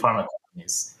hate the big pharma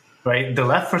companies, right? The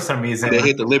left, for some reason, they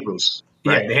hate the liberals.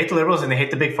 Right? Yeah, they hate the liberals and they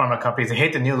hate the big pharma companies. They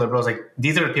hate the new liberals. Like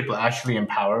these are the people actually in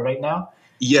power right now.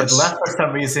 Yes. But the left, for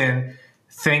some reason,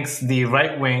 thinks the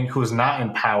right wing, who's not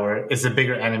in power, is a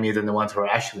bigger enemy than the ones who are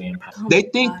actually in power. They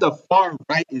think the far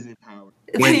right is in power.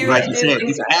 When, like you said,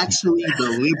 it's actually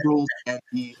the liberals and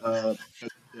the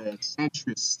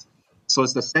centrists. So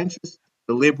it's the centrists,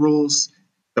 the liberals,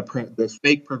 the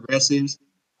fake progressives.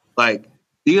 Like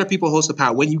these are people close to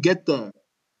power. When you get the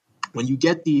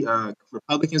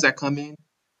Republicans that come in,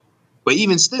 but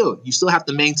even still, you still have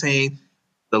to maintain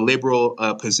the liberal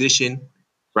position,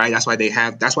 right? That's why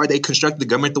they constructed the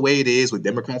government the way it is with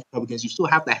Democrats, Republicans. You still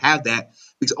have to have that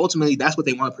because ultimately that's what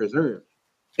they want to preserve.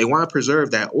 They want to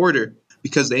preserve that order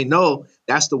because they know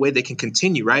that's the way they can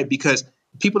continue, right? Because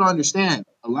people don't understand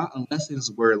a lot of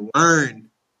lessons were learned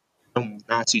from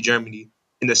Nazi Germany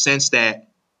in the sense that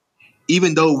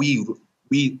even though we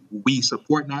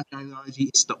support Nazi ideology,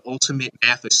 it's the ultimate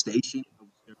manifestation of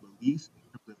their beliefs,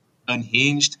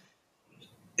 unhinged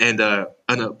and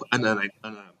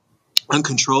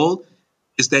uncontrolled,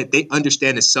 is that they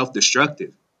understand it's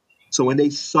self-destructive. So when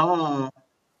they saw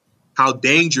how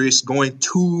dangerous going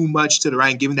too much to the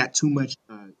right and giving that too much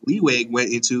leeway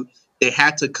went into, they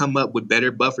had to come up with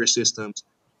better buffer systems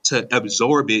to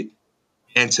absorb it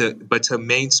and to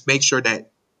make sure that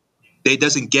it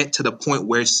doesn't get to the point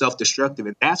where it's self-destructive.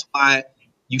 And that's why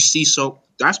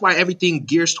that's why everything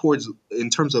gears towards, in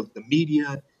terms of the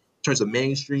media, in terms of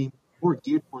mainstream, more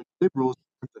geared towards liberals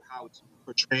in terms of how it's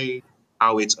portrayed,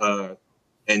 how it's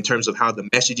in terms of how the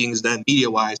messaging is done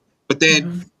media-wise. But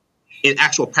then in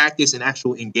actual practice and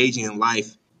actual engaging in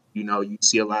life, you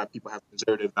see a lot of people have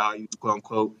conservative values, quote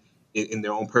unquote, in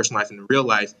their own personal life and in real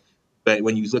life. But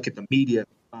when you look at the media,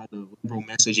 the liberal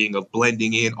messaging of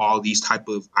blending in all these type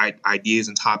of ideas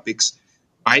and topics,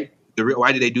 right?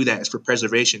 Why do they do that? It's for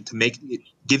preservation, to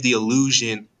give the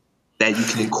illusion that you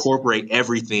can incorporate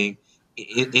everything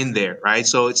in there, right?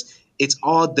 So it's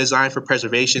all designed for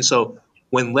preservation. So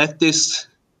when leftists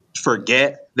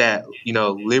forget that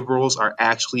liberals are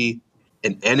actually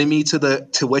an enemy to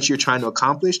what you're trying to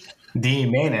accomplish, the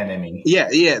main enemy.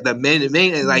 Yeah, the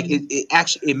main like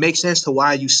it makes sense to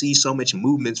why you see so much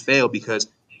movements fail, because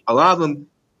a lot of them,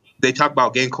 they talk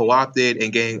about getting co-opted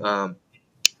and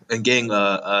getting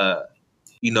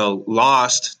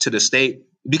lost to the state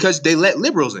because they let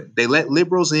liberals in. They let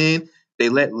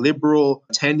liberal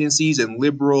tendencies and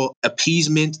liberal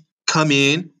appeasement come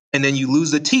in, and then you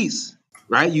lose the teeth.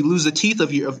 Right, you lose the teeth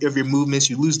of your movements.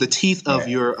 You lose the teeth of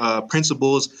your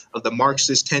principles, of the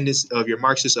Marxist tendency, of your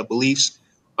Marxist beliefs,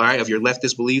 all right, of your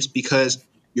leftist beliefs, because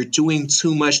you're doing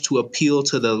too much to appeal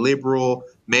to the liberal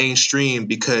mainstream,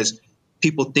 because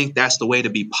people think that's the way to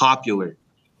be popular.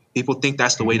 People think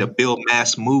that's the way to build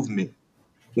mass movement,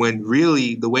 when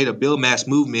really the way to build mass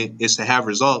movement is to have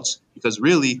results, because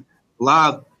really a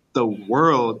lot of the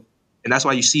world. And that's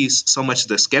why you see so much of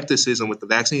the skepticism with the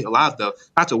vaccine. A lot of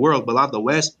not the world, but a lot of the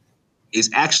West is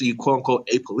actually quote unquote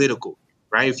apolitical,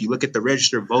 right? If you look at the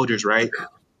registered voters, right,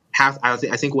 I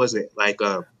think was it like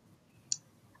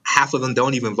half of them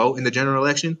don't even vote in the general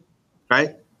election,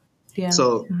 right? Yeah.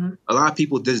 So a lot of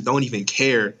people just don't even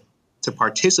care to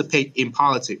participate in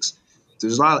politics.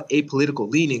 There's a lot of apolitical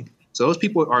leaning. So those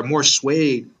people are more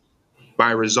swayed by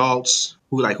results,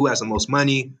 who has the most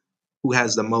money, who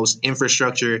has the most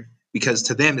infrastructure, because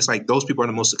to them it's like those people are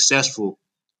the most successful,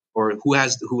 or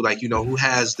who's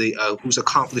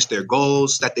accomplished their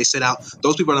goals that they set out.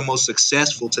 Those people are the most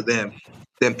successful to them.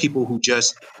 than people who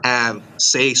just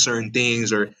say certain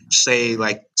things or say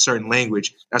like certain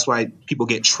language. That's why people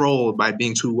get trolled by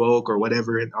being too woke or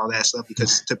whatever and all that stuff.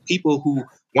 Because to people who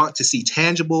want to see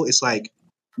tangible, it's like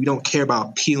we don't care about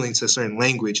appealing to a certain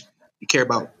language. We care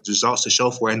about results to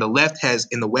show for it. And the left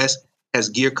in the West has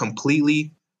geared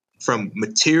completely from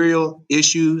material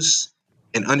issues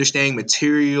and understanding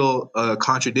material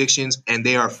contradictions, and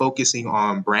they are focusing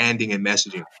on branding and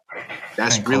messaging.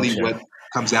 That's And really culture. what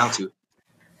comes down to.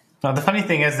 Now, the funny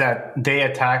thing is that they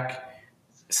attack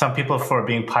some people for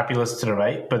being populist to the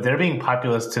right, but they're being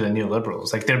populist to the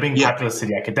neoliberals. Like they're being populist to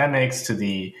the academics, to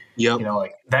the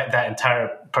like that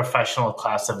entire professional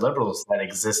class of liberals that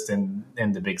exist in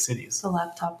the big cities. The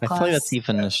laptop class. I feel like that's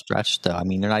even a stretch, though. I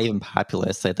mean, they're not even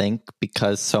populist, I think,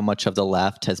 because so much of the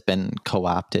left has been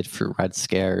co-opted through Red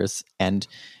Scares. And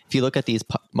if you look at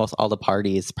all the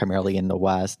parties, primarily in the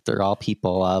West, they're all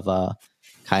people of a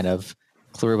kind of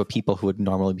group of people who would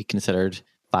normally be considered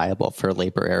viable for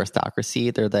labor aristocracy.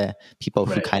 They're the people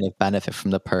who kind of benefit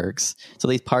from the perks. So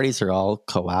these parties are all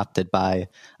co-opted by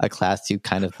a class who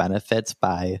kind of benefits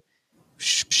by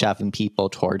shoving people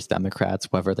towards Democrats,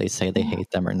 whether they say they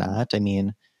hate them or not. I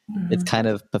mean, it's kind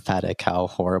of pathetic how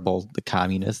horrible the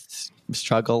communist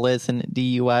struggle is in the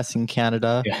US and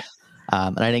Canada. Yeah.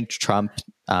 And I think Trump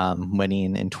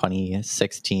winning in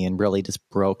 2016 really just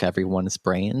broke everyone's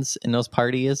brains in those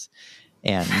parties.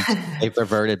 And they've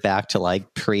reverted back to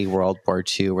like pre-World War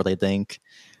II, where they think,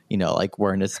 like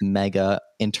we're in this mega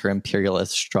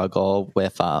inter-imperialist struggle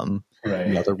with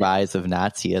the rise of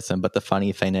Nazism. But the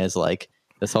funny thing is, like,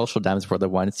 the social Dems were the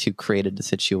ones who created the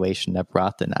situation that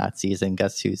brought the Nazis, and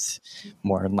guess who's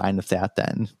more in line with that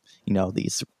than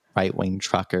these right-wing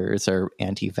truckers or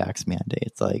anti-vax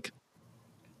mandates? Like,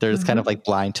 they're just kind of like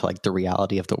blind to like the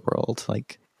reality of the world.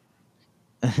 Like,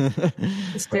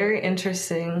 it's very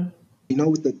interesting.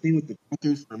 With the thing with the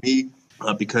truckers for me,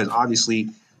 because obviously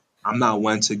I'm not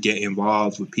one to get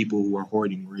involved with people who are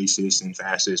hoarding racist and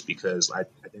fascist, because at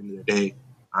the end of the day,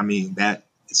 I mean, that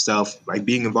itself, like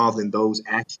being involved in those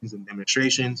actions and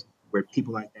demonstrations where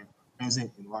people like that are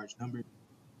present in large numbers,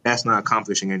 that's not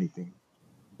accomplishing anything.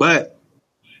 But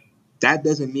that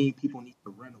doesn't mean people need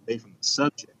to run away from the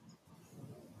subject.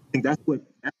 I think that's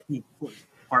the important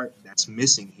part that's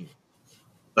missing here.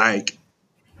 Like,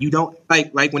 you don't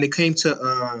like when it came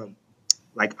to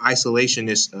like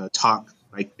isolationist talk.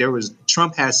 Like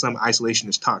Trump has some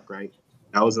isolationist talk, right?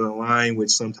 That was in line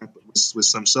with some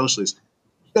socialists.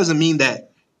 It doesn't mean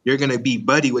that you're going to be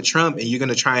buddy with Trump and you're going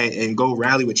to try and go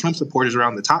rally with Trump supporters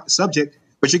around the subject,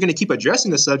 but you're going to keep addressing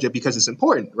the subject because it's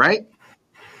important, right?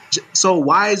 So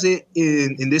why is it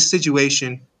in this situation,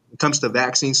 when it comes to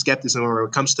vaccine skepticism, or when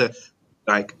it comes to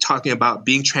like talking about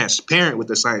being transparent with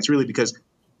the science, really, because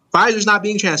Pfizer's not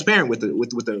being transparent with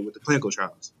the clinical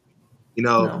trials,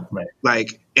 No.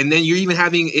 Like, and then you're even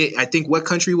having it. I think what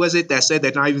country was it that said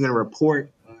they're not even going to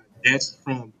report deaths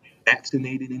from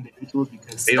vaccinated individuals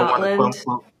because they don't want to quote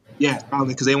unquote, Scotland,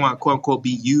 because they want quote unquote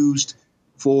be used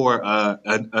for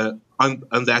the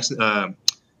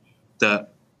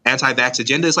anti-vax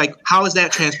agenda. It's like, how is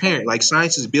that transparent? Like,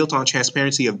 science is built on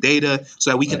transparency of data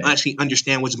so that we can actually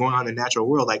understand what's going on in the natural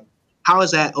world. Like, how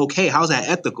is that okay? How is that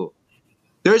ethical?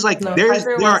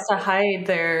 Pfizer wants to hide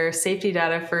their safety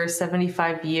data for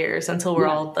 75 years until we're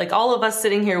all of us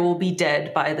sitting here will be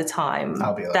dead by the time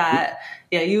I'll be alive.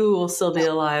 You will still be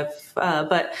alive,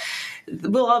 but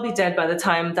we'll all be dead by the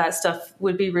time that stuff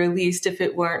would be released if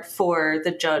it weren't for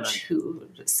the judge who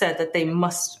said that they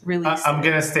must release I'm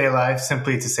going to stay alive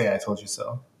simply to say I told you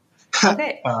so.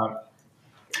 Okay.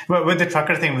 But with the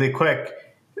trucker thing, really quick,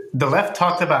 the left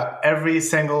talked about every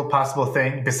single possible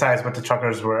thing besides what the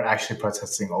truckers were actually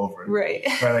protesting over. Right.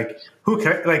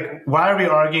 Like, why are we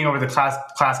arguing over the class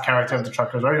character of the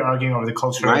truckers? Why are we arguing over the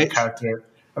cultural character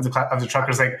of the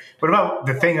truckers? Like, what about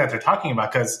the thing that they're talking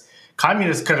about? Because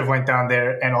communists could have went down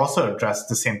there and also addressed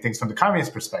the same things from the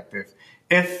communist perspective.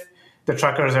 If the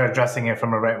truckers are addressing it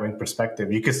from a right-wing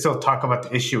perspective, you could still talk about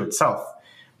the issue itself.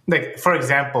 Like, for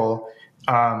example,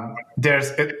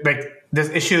 there's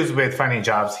issues with finding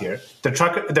jobs here.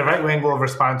 The right wing will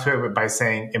respond to it by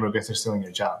saying immigrants are stealing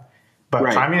your job.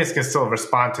 But communists can still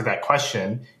respond to that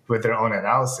question with their own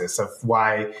analysis of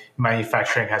why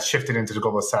manufacturing has shifted into the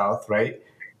global south, right?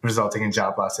 Resulting in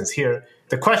job losses here.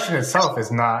 The question itself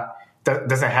doesn't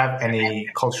have any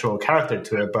cultural character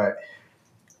to it. But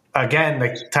again,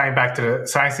 like tying back to the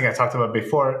science thing I talked about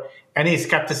before, any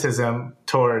skepticism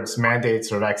towards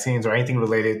mandates or vaccines or anything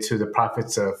related to the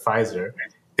profits of Pfizer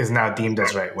is now deemed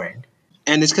as right-wing.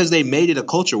 And it's because they made it a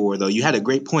culture war, though. You had a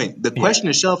great point. The question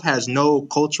itself has no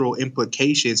cultural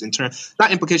implications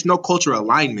no cultural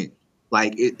alignment.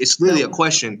 Like it's really a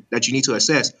question that you need to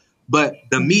assess. But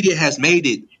the media has made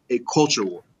it a culture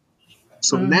war.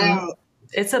 So now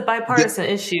it's a bipartisan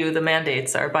issue. The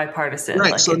mandates are bipartisan.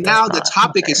 right. Like So it does now the not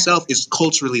topic matter. itself is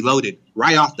culturally loaded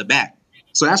right off the bat.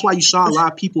 So that's why you saw a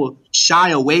lot of people shy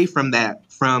away from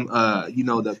that, from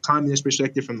the communist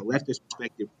perspective, from the leftist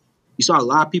perspective. You saw a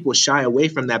lot of people shy away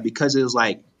from that because it was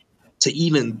like, to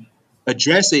even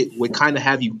address it would kind of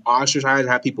have you ostracized,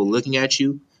 have people looking at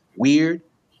you weird.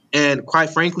 And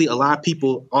quite frankly, a lot of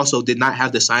people also did not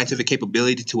have the scientific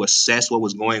capability to assess what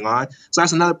was going on. So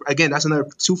that's another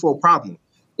twofold problem.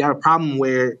 You have a problem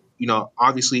where,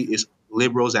 obviously it's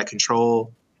liberals that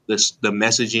control the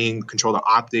messaging, control the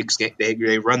optics.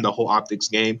 They run the whole optics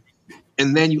game.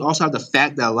 And then you also have the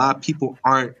fact that a lot of people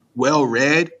aren't well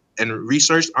read and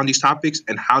researched on these topics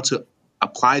and how to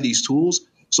apply these tools.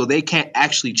 So they can't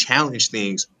actually challenge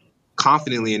things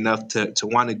confidently enough to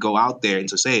want to go out there and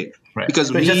to say it. Right.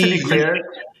 Because But just to be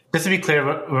clear,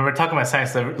 when we're talking about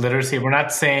science literacy, we're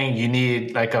not saying you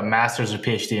need like a master's or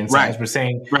PhD in science. Right. We're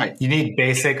saying you need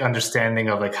basic understanding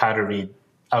of like how to read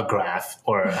a graph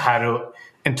or how to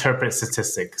interpret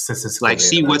statistical like data.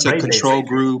 see what's a control basic.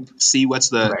 group, see what's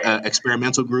the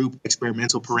experimental group,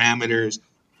 experimental parameters,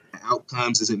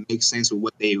 outcomes. Does it make sense with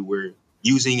what they were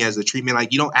using as a treatment?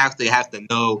 Like you don't actually have to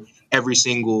know every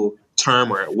single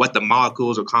term or what the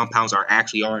molecules or compounds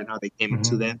actually are and how they came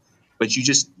into them. But you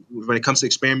just, when it comes to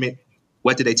experiment,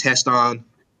 what did they test on?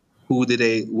 Who did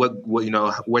they,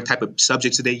 what type of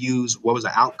subjects did they use? What was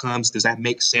the outcomes? Does that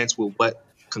make sense with what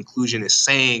conclusion is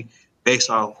saying based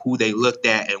on who they looked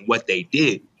at and what they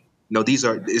did?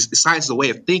 Science is a way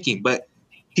of thinking, but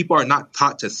people are not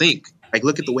taught to think. Like,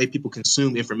 look at the way people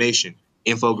consume information,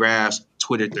 infographics,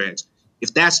 Twitter threads.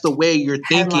 If that's the way you're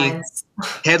thinking,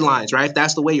 headlines, right? If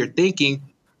that's the way you're thinking,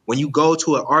 when you go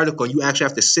to an article and you actually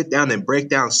have to sit down and break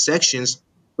down sections,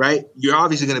 right? You're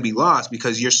obviously going to be lost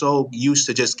because you're so used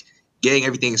to just getting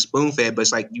everything spoon-fed. But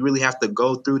it's like you really have to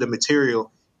go through the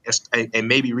material and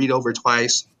maybe read over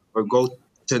twice or go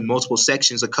to multiple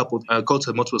sections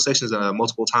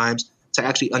multiple times to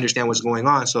actually understand what's going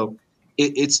on. So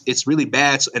it's really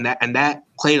bad, and that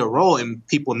played a role in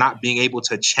people not being able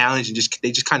to challenge and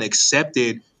they just kind of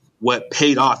accepted what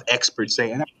paid off experts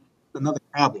say. And that's another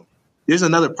problem. There's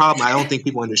another problem I don't think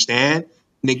people understand,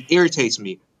 and it irritates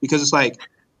me because it's like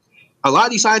a lot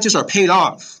of these scientists are paid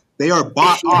off. They are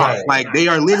bought off. Like they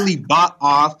are literally bought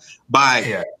off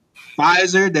by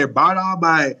Pfizer. They're bought off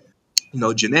by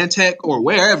Genentech or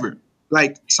wherever.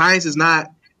 Like scientists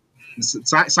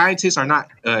are not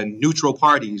neutral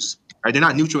parties. Right? They're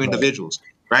not neutral individuals.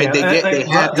 Right? Yeah, they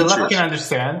have the left interests. can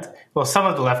understand. Well, some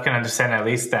of the left can understand at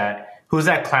least that. Who's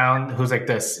that clown? Who's like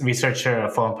this researcher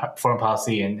of foreign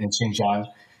policy in Xinjiang,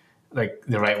 like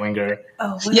the right winger?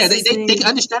 Oh, they can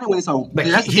understand it when it's they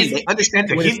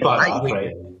understand it when it's a right winger.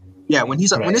 Right? Yeah, when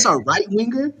it's a right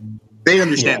winger, they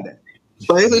understand that.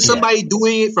 But if it's somebody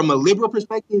doing it from a liberal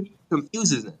perspective, it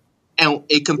confuses them. And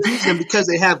it confuses them because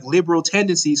they have liberal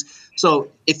tendencies.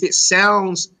 So if it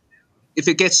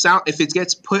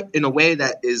gets put in a way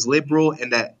that is liberal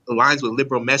and that aligns with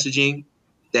liberal messaging,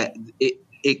 that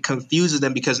it confuses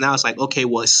them because now it's like, okay,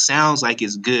 well, it sounds like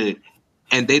it's good.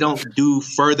 And they don't do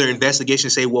further investigation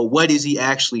and say, well, what is he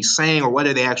actually saying or what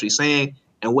are they actually saying?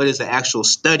 And what is the actual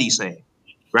study saying?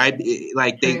 Right?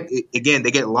 They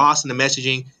get lost in the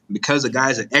messaging because the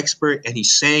guy's an expert and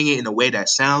he's saying it in a way that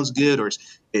sounds good or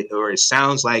it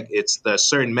sounds like it's the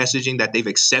certain messaging that they've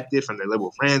accepted from their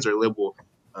liberal friends or liberal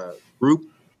group.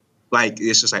 Like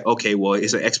it's just like, okay, well,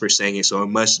 it's an expert saying it, so it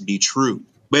must be true.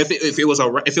 But if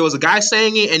it was a guy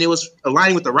saying it and it was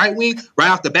aligning with the right wing,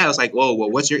 right off the bat, it's like, whoa,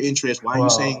 well, what's your interest? Why are you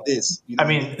saying this? I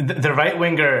mean, the right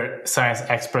winger science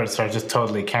experts are just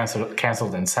totally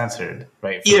canceled and censored,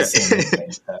 right? For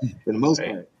the most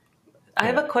part. I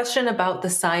have a question about the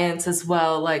science as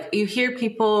well. Like you hear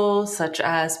people such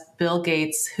as Bill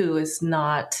Gates, who is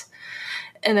not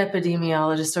an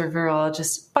epidemiologist or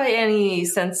virologist by any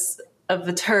sense of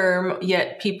the term,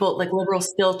 yet people like liberals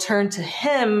still turn to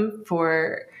him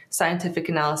for scientific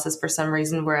analysis for some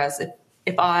reason. Whereas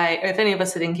if any of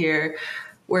us sitting here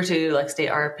were to like state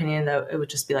our opinion, that it would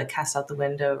just be like cast out the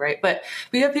window, right? But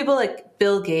we have people like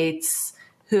Bill Gates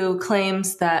who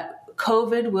claims that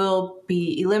COVID will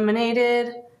be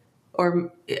eliminated,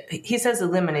 or he says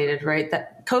eliminated, right?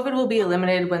 That COVID will be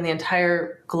eliminated when the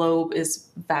entire globe is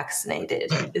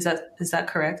vaccinated. Is that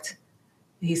correct?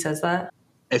 He says that?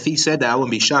 If he said that, I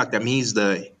wouldn't be shocked. I mean, he's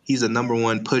the number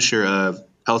one pusher of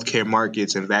healthcare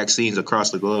markets and vaccines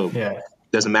across the globe. Yeah.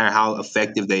 Doesn't matter how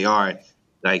effective they are.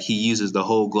 Like he uses the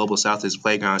whole global south as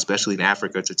playground, especially in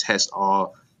Africa, to test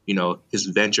all, his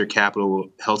venture capital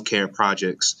healthcare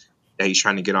projects. that he's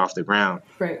trying to get off the ground.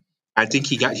 Right. I think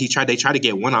they tried to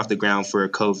get one off the ground for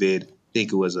COVID. I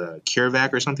think it was a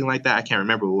CureVac or something like that. I can't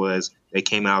remember what it was. They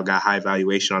came out, got high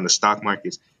valuation on the stock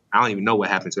markets. I don't even know what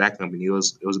happened to that company. It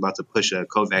was about to push a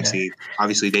Covaxine. Yeah.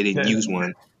 Obviously, they didn't use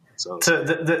one. So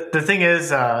the thing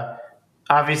is,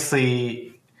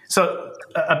 obviously, so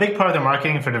a big part of the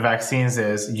marketing for the vaccines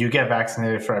is you get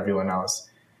vaccinated for everyone else.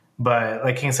 But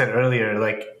like King said earlier,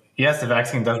 like, yes, the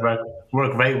vaccine does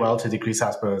work very well to decrease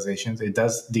hospitalizations. It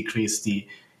does decrease the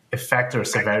effect or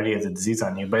severity of the disease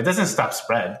on you, but it doesn't stop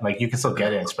spread. Like, you can still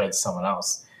get it and spread it to someone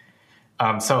else.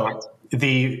 So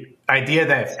the idea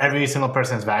that if every single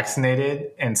person is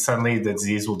vaccinated and suddenly the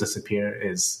disease will disappear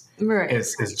is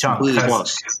junk.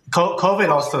 Because COVID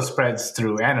also spreads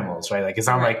through animals, right? Like, it's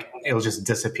not like it'll just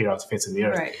disappear off the face of the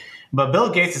earth. Right. But Bill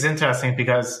Gates is interesting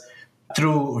because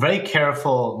through very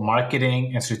careful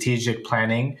marketing and strategic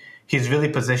planning, he's really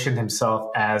positioned himself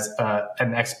as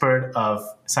an expert of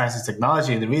science and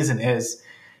technology. And the reason is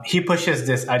he pushes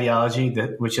this ideology,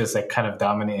 which is like kind of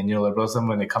dominant in neoliberalism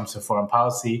when it comes to foreign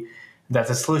policy, that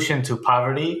the solution to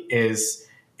poverty is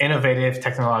innovative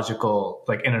technological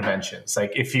like interventions.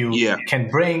 Like, if you can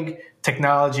bring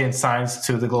technology and science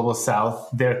to the global south,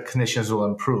 their conditions will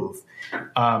improve.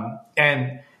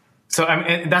 And so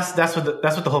and that's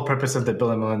what the whole purpose of the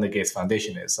Bill and Melinda Gates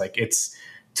Foundation is. Like, it's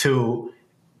to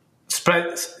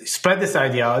spread this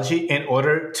ideology in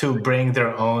order to bring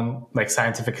their own like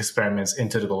scientific experiments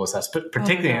into the global south,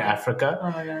 particularly in Africa.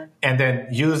 Oh my God. And then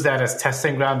use that as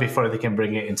testing ground before they can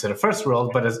bring it into the first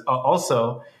world, but as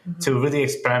also to really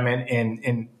experiment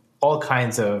in all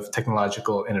kinds of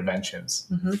technological interventions.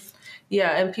 Mm-hmm.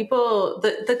 Yeah, and people,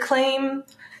 the claim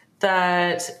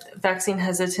that vaccine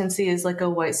hesitancy is like a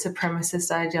white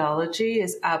supremacist ideology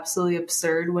is absolutely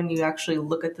absurd when you actually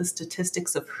look at the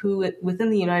statistics of who within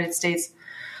the United States,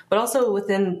 but also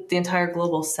within the entire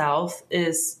global south,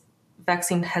 is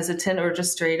vaccine hesitant or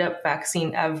just straight up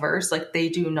vaccine averse. Like, they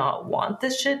do not want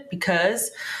this shit because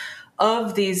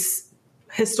of these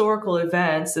historical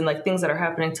events and like things that are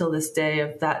happening till this day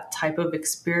of that type of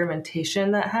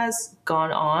experimentation that has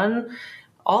gone on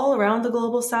all around the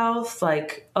global south.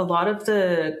 Like, a lot of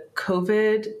the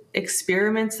COVID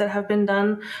experiments that have been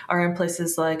done are in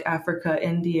places like Africa,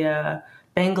 India,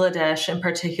 Bangladesh in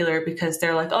particular, because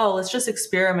they're like, oh, let's just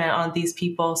experiment on these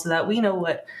people so that we know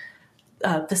what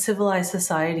the civilized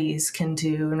societies can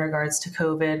do in regards to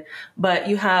COVID. But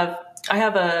I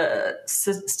have a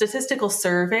statistical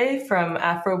survey from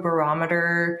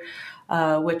Afrobarometer,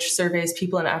 which surveys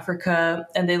people in Africa,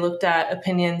 and they looked at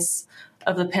opinions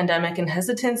of the pandemic and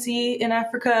hesitancy in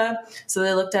Africa. So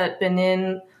they looked at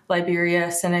Benin,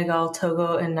 Liberia, Senegal,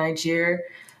 Togo, and Niger.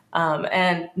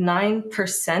 And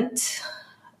 9%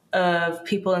 of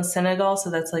people in Senegal, so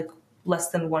that's like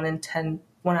less than 1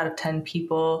 out of 10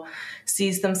 people,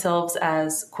 sees themselves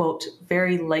as, quote,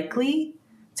 very likely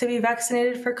to be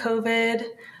vaccinated for COVID.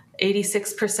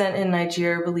 86% in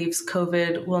Nigeria believes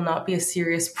COVID will not be a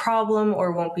serious problem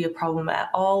or won't be a problem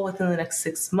at all within the next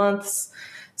 6 months.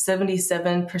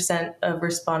 77% of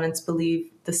respondents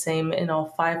believe the same in all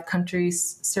 5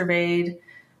 countries surveyed.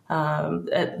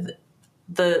 The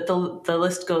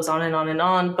list goes on and on and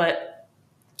on, but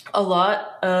a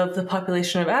lot of the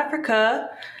population of Africa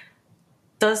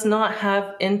does not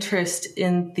have interest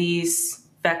in these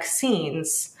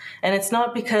vaccines. And it's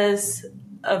not because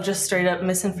of just straight up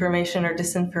misinformation or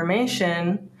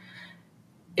disinformation.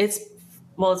 It's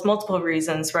multiple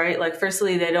reasons, right? Like,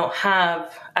 firstly, they don't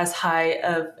have as high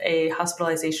of a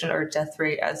hospitalization or death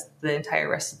rate as the entire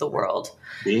rest of the world.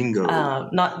 Bingo.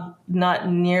 Not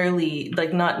nearly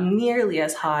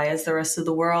as high as the rest of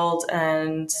the world.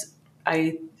 And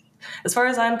as far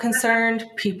as I'm concerned,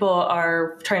 people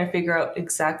are trying to figure out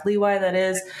exactly why that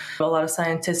is. A lot of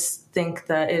scientists think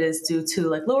that it is due to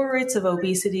like lower rates of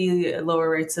obesity, lower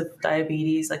rates of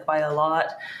diabetes, like by a lot.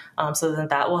 So then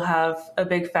that will have a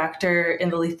big factor in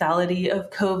the lethality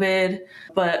of COVID.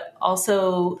 But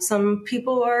also some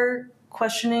people are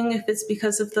questioning if it's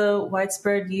because of the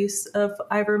widespread use of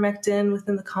ivermectin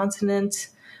within the continent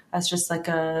as just like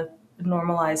a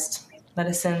normalized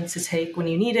medicine to take when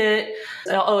you need it.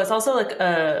 Oh, it's also like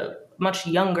a much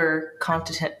younger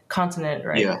continent,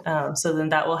 right? Yeah. So then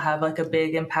that will have like a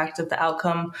big impact of the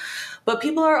outcome. But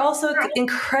people are also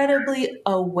incredibly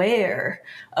aware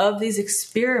of these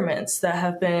experiments that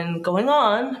have been going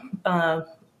on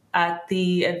at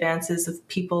the advances of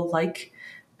people like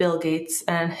Bill Gates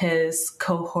and his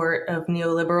cohort of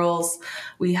neoliberals.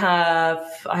 I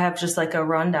have just like a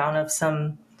rundown of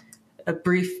a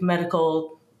brief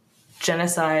medical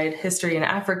genocide history in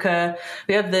Africa.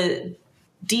 We have the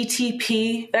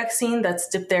DTP vaccine, that's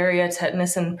diphtheria,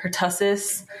 tetanus, and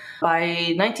pertussis.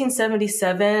 By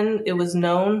 1977, it was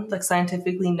known, like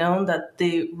scientifically known, that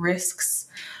the risks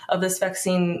of this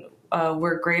vaccine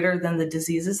were greater than the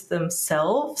diseases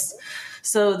themselves.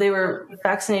 So they were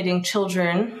vaccinating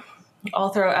children all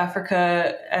throughout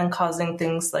Africa and causing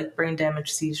things like brain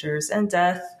damage, seizures, and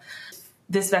death.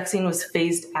 This vaccine was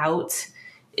phased out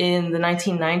in the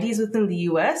 1990s within the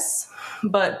US,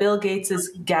 but Bill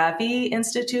Gates's Gavi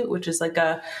Institute, which is like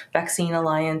a vaccine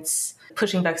alliance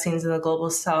pushing vaccines in the global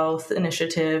south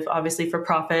initiative, obviously for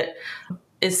profit,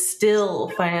 is still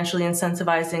financially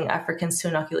incentivizing Africans to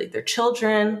inoculate their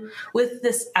children with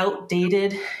this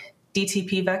outdated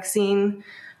DTP vaccine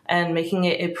and making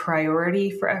it a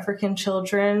priority for African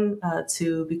children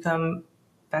to become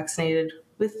vaccinated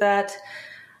with that.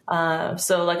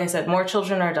 So like I said, more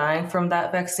children are dying from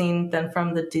that vaccine than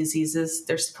from the diseases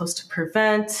they're supposed to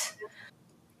prevent.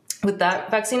 With that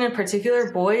vaccine in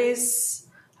particular, boys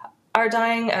are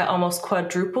dying at almost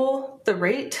quadruple the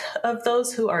rate of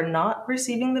those who are not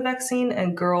receiving the vaccine,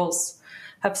 and girls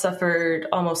have suffered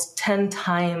almost 10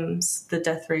 times the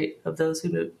death rate of those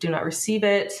who do not receive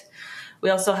it. We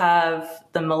also have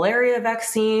the malaria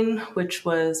vaccine, which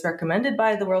was recommended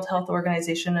by the World Health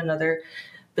Organization, another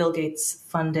Bill Gates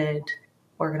funded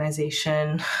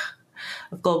organization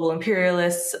of global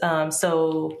imperialists.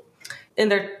 So in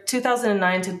their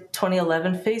 2009 to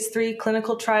 2011 phase 3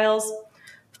 clinical trials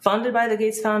funded by the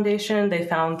Gates Foundation, they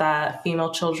found that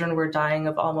female children were dying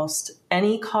of almost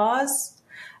any cause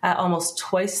at almost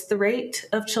twice the rate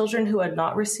of children who had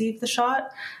not received the shot,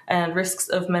 and risks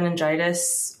of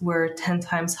meningitis were 10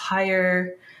 times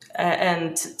higher.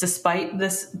 And despite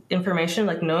this information,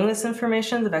 like knowing this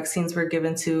information, the vaccines were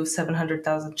given to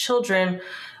 700,000 children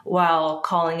while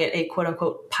calling it a quote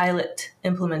unquote pilot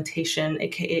implementation,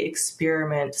 aka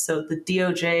experiment. So the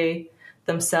DOJ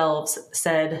themselves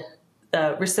said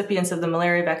recipients of the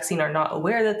malaria vaccine are not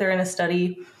aware that they're in a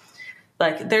study.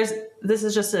 Like this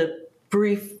is just a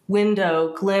brief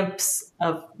window glimpse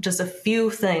of just a few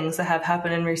things that have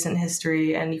happened in recent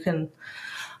history. And you can,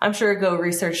 I'm sure, go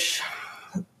research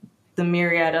the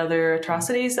myriad other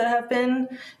atrocities that have been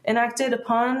enacted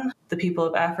upon the people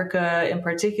of Africa in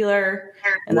particular.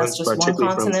 And that's just one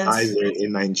continent. From Pfizer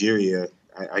in Nigeria.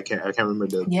 I can't remember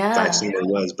the vaccine it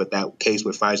was, but that case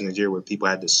with Pfizer in Nigeria where people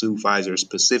had to sue Pfizer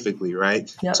specifically,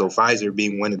 right? Yep. So Pfizer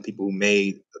being one of the people who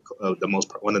made one of the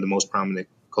most prominent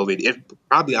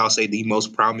I'll say the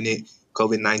most prominent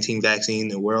COVID-19 vaccine in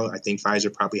the world. I think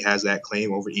Pfizer probably has that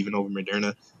claim over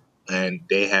Moderna, and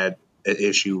they had an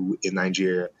issue in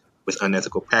Nigeria with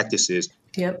unethical practices.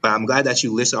 Yep. But I'm glad that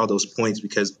you listed all those points,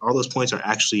 because all those points are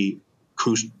actually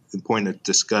crucial, important to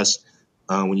discuss.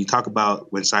 When you talk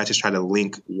about when scientists try to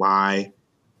link why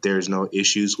there's no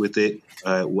issues with it,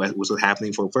 what's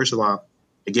happening. First of all,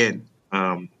 again,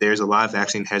 there's a lot of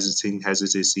vaccine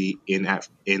hesitancy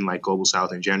in like global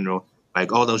South in general.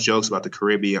 Like all those jokes about the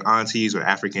Caribbean aunties or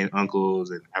African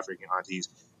uncles and African aunties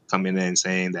coming in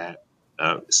saying that,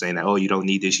 oh, you don't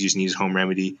need this, you just need this home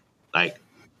remedy. Like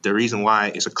the reason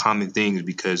why it's a common thing is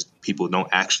because people don't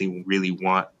actually really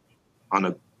want, on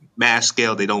a mass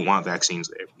scale, they don't want vaccines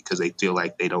there because they feel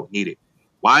like they don't need it.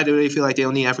 Why do they feel like they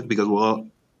don't need Africa? Because, well,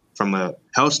 from a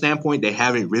health standpoint, they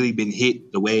haven't really been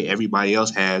hit the way everybody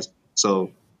else has.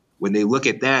 So when they look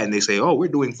at that and they say, oh, we're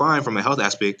doing fine from a health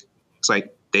aspect, it's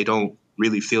like they don't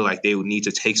really feel like they would need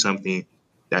to take something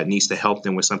that needs to help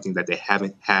them with something that they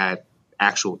haven't had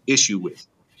actual issue with,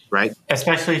 right?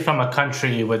 Especially from a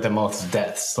country with the most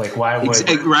deaths. Like, why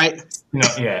would... Right?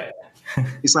 Yeah.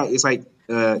 It's like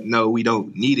no, we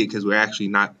don't need it because we're actually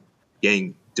not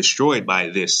getting destroyed by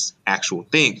this actual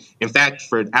thing. In fact,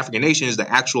 for African nations, the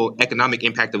actual economic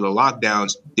impact of the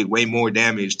lockdowns did way more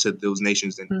damage to those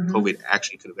nations than COVID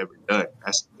actually could have ever done.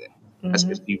 That's like that's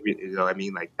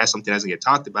something that doesn't get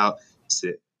talked about. It's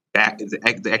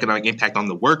the economic impact on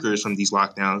the workers from these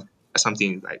lockdowns. That's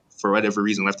something like, for whatever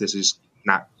reason, leftists just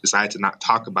not decided to not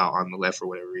talk about on the left for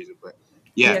whatever reason. But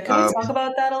yeah, can we talk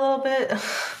about that a little bit?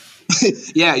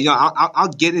 Yeah, I'll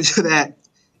get into that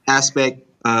aspect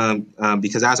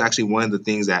because that's actually one of the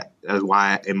things that's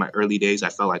why in my early days I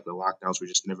felt like the lockdowns were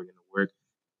just never going to work.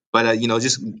 But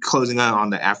just closing on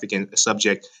the African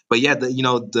subject. But yeah,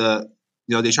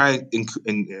 they try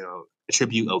to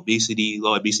attribute low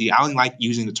obesity. I don't like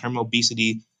using the term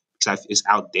obesity because it's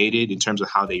outdated in terms of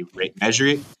how they measure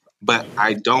it. But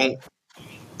I don't.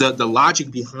 The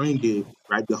logic behind it,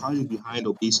 right? The logic behind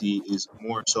obesity is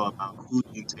more so about food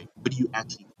intake. What do you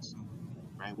actually consume,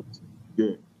 right? What's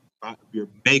your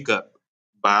makeup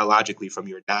biologically from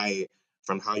your diet,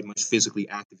 from how much physically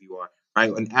active you are,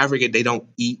 right? In Africa, they don't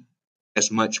eat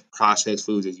as much processed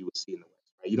foods as you would see in the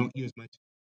West. Right? You don't eat as much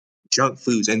junk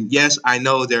foods. And yes, I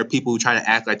know there are people who try to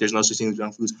act like there's no such thing as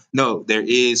junk foods. No, there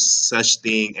is such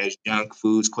thing as junk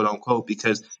foods, quote unquote,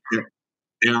 because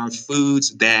there are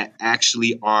foods that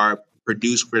actually are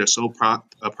produced for the sole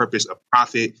purpose of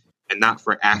profit and not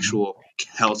for actual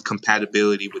health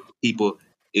compatibility with the people.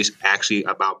 It's actually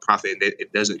about profit. And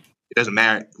it doesn't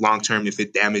matter long term if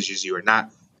it damages you or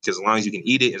not, because as long as you can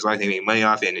eat it, as long as they make money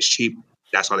off it and it's cheap,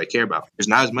 that's all they care about. There's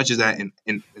not as much as that in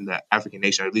the African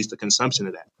nation, or at least the consumption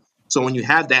of that. So when you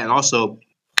have that, and also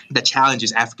the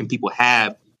challenges African people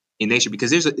have in nature,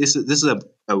 because this is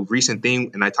a recent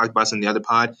thing, and I talked about this in the other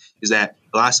pod, is that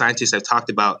a lot of scientists have talked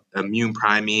about immune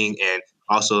priming and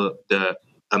also the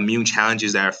immune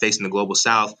challenges that are facing the global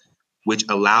south, which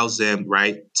allows them,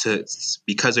 right, to,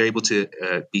 because they're able to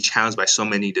be challenged by so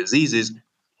many diseases,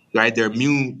 right, their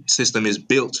immune system is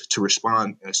built to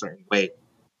respond in a certain way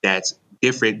that's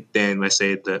different than, let's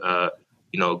say, the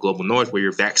global north, where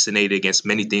you're vaccinated against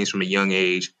many things from a young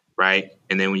age, right?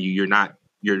 And then when you're not,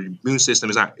 your immune system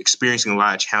is not experiencing a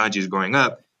lot of challenges growing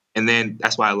up. And then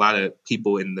that's why a lot of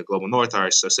people in the global north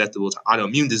are susceptible to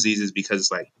autoimmune diseases, because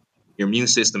it's like your immune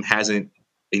system hasn't,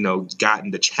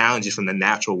 gotten the challenges from the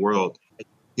natural world,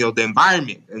 the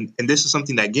environment. And this is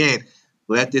something that, again,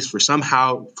 leftists for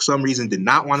some reason did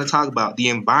not want to talk about. The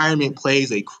environment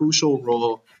plays a crucial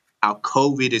role, how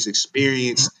COVID is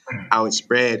experienced, how it's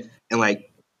spread. And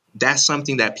like, that's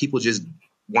something that people just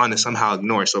want to somehow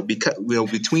ignore. So because,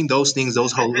 between those things,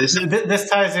 those holistic. This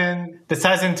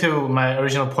ties into my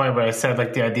original point where I said,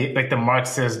 like, the idea, like the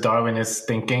Marxist Darwinist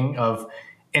thinking of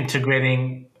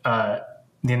integrating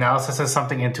the analysis of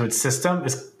something into its system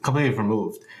is completely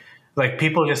removed. Like,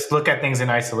 people just look at things in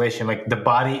isolation. Like, the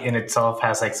body in itself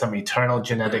has like some eternal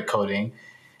genetic coding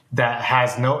that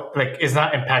has no, like, is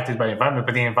not impacted by the environment,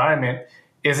 but the environment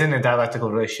is in a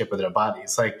dialectical relationship with our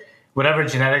bodies. Like, whatever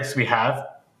genetics we have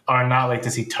are not like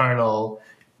this eternal,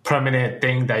 permanent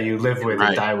thing that you live with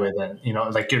and die with, and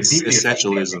like, you're deeply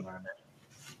essentialism.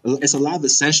 It's a lot of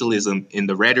essentialism in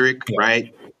the rhetoric,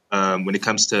 right? When it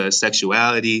comes to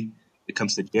sexuality, when it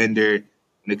comes to gender,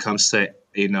 when it comes to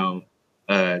in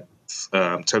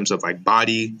terms of like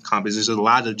body composition, there's a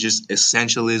lot of just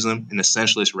essentialism and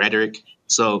essentialist rhetoric.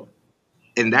 So,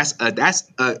 and that's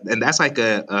like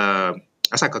a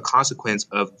consequence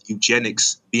of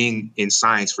eugenics being in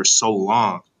science for so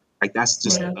long. Like, that's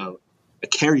just a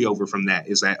carryover from that,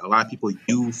 is that a lot of people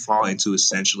do fall into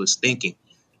essentialist thinking.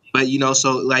 But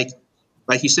so like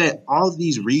you said, all of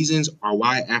these reasons are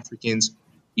why Africans,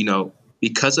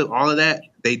 because of all of that,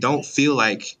 they don't feel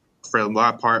like, for a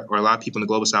lot of people in the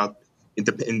global south,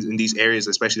 in these areas,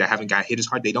 especially that haven't got hit as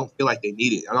hard, they don't feel like they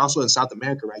need it. And also in South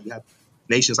America, right, you have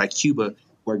nations like Cuba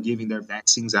who are giving their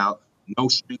vaccines out, no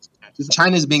strings attached.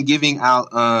 China's been giving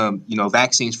out,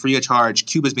 vaccines free of charge.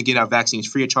 Cuba's been giving out vaccines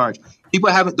free of charge. People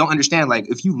don't understand. Like,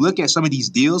 if you look at some of these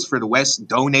deals for the West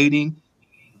donating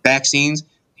vaccines,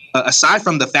 aside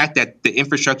from the fact that the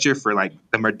infrastructure for like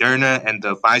the Moderna and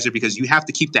the Pfizer, because you have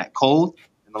to keep that cold,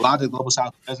 and a lot of the global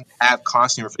south doesn't have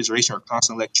constant refrigeration or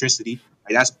constant electricity.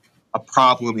 Right? That's a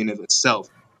problem in of itself,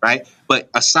 right? But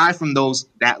aside from those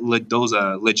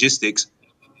logistics,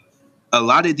 a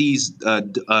lot of these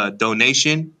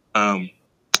donation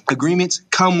agreements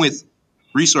come with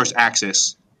resource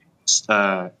access,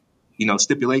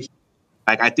 stipulation.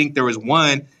 Like, I think there was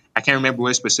one, I can't remember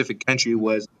what specific country it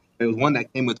was. There was one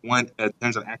that came with one in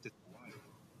terms of access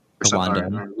to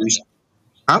water.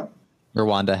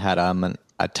 Rwanda had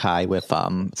a tie with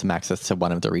some access to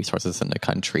one of the resources in the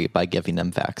country by giving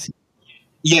them vaccines.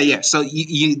 Yeah. So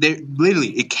literally,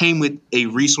 it came with a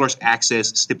resource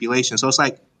access stipulation. So it's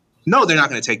like, no, they're not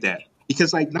going to take that,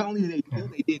 because like, not only did they feel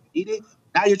they didn't need it,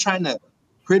 now you're trying to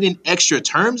put in extra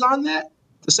terms on that at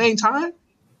the same time.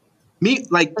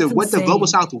 What the global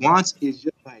south wants is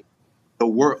just like the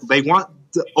world. They want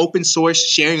the open source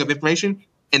sharing of information,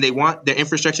 and they want their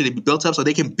infrastructure to be built up so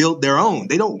they can build their own.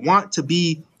 They don't want to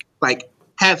be like,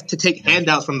 have to take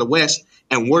handouts from the West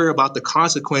and worry about the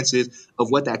consequences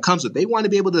of what that comes with. They want to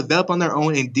be able to develop on their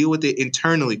own and deal with it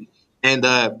internally. And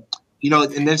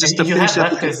and then just to finish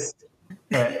up.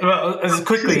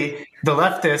 Quickly, the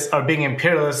leftists are being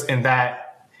imperialists in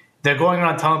that they're going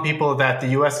around telling people that the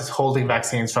U.S. is holding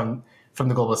vaccines from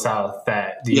the global south,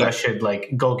 that the U.S. should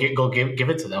like give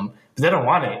it to them, but they don't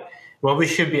want it. What we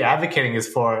should be advocating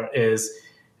is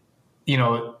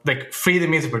like, free the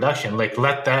means of production, like,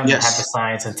 let them have the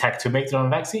science and tech to make their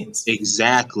own vaccines.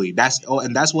 Exactly. That's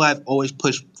what I've always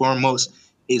pushed foremost,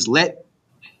 is let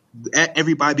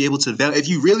everybody be able to develop. If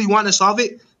you really want to solve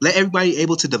it, let everybody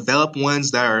able to develop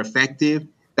ones that are effective,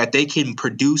 that they can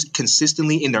produce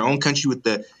consistently in their own country with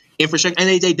the infrastructure,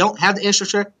 and they don't have the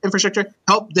infrastructure,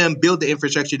 help them build the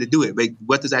infrastructure to do it. But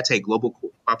what does that take? Global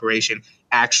cooperation,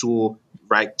 actual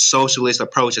right socialist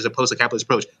approach as opposed to capitalist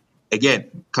approach.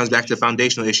 Again, comes back to the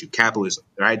foundational issue, capitalism,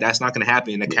 right? That's not going to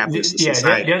happen in a capitalist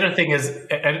society. The other thing is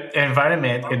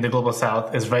environment in the global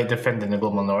south is very different than the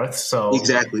global north. So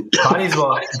Exactly. bodies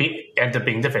will end up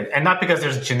being different. And not because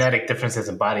there's genetic differences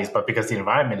in bodies, but because the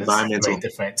environment is very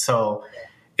different. So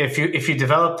if you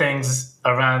develop things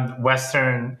around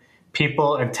Western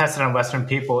people and test it on Western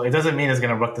people, it doesn't mean it's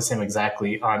going to work the same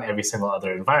exactly on every single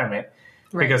other environment,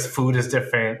 because food is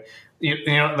different. You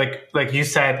know, like you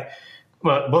said,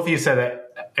 well, both of you said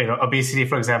that, you know, obesity,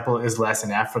 for example, is less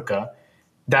in Africa.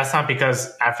 That's not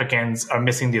because Africans are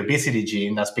missing the obesity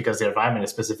gene. That's because the environment is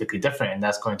specifically different, and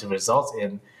that's going to result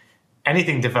in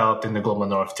anything developed in the global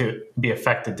north to be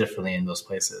affected differently in those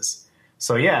places.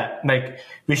 So yeah, like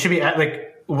we should be at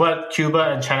like what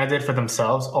Cuba and China did for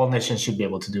themselves, all nations should be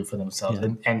able to do for themselves,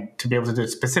 and to be able to do it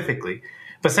specifically.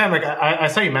 But Sam, like I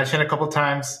saw you mention a couple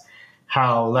times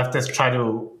how leftists try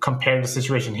to compare the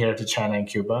situation here to China and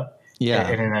Cuba. Yeah,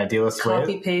 in an idealist way.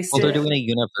 Copy paste. Well, they're doing a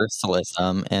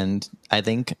universalism, and I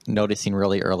think noticing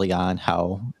really early on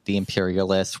how the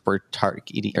imperialists were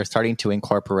starting to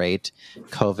incorporate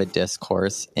COVID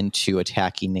discourse into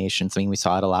attacking nations. I mean, we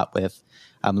saw it a lot with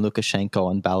Lukashenko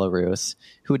and Belarus,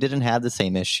 who didn't have the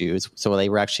same issues, so they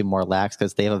were actually more lax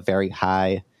because they have a very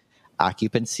high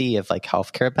occupancy of like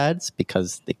healthcare beds,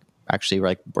 because they actually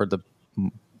were the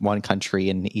one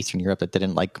country in Eastern Europe that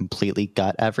didn't like completely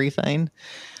gut everything.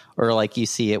 Or like you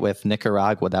see it with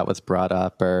Nicaragua that was brought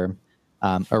up, or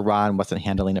Iran wasn't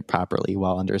handling it properly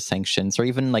while under sanctions, or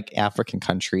even like African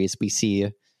countries. We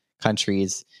see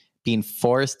countries being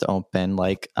forced open,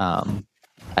 like I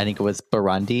think it was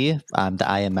Burundi. The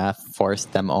IMF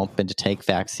forced them open to take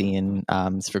vaccine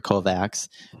for COVAX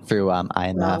through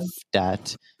IMF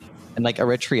debt. And like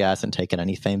Eritrea hasn't taken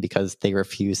anything because they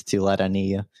refuse to let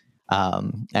any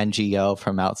NGO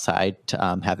from outside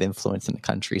to have influence in the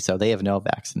country. So they have no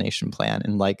vaccination plan.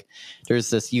 And like, there's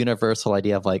this universal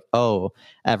idea of like, oh,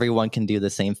 everyone can do the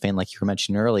same thing, like you were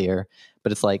mentioning earlier.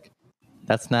 But it's like,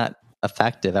 that's not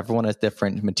effective. Everyone has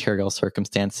different material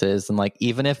circumstances. And like,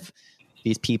 even if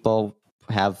these people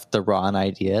have the wrong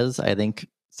ideas, I think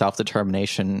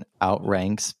self-determination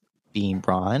outranks being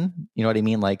wrong. You know what I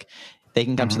mean? Like, they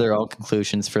can come to their own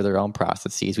conclusions for their own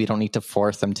processes. We don't need to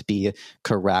force them to be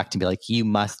correct and be like, you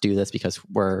must do this because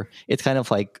it's kind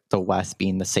of like the West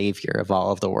being the savior of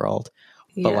all of the world,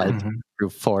 but like through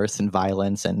force and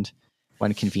violence, and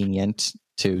when convenient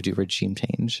to do regime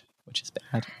change, which is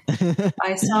bad.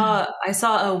 I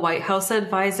saw a White House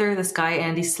advisor, this guy,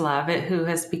 Andy Slavitt, who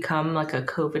has become like a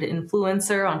COVID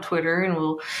influencer on Twitter and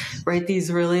will write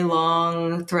these really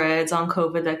long threads on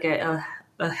COVID that get a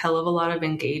hell of a lot of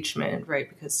engagement, right?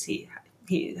 Because he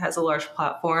has a large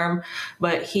platform,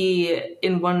 but he,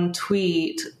 in one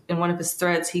tweet, in one of his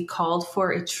threads, he called for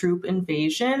a troop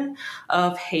invasion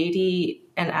of Haiti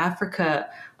and Africa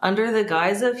under the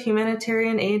guise of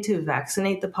humanitarian aid to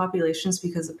vaccinate the populations,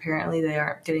 because apparently they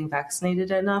aren't getting vaccinated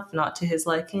enough, not to his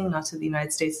liking, not to the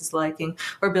United States' liking,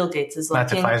 or Bill Gates'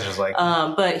 liking. Not to Pfizer's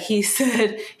liking. But he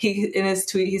said, in his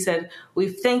tweet, he said,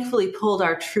 "We've thankfully pulled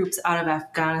our troops out of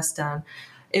Afghanistan.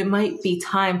 It might be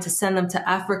time to send them to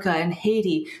Africa and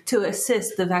Haiti to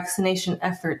assist the vaccination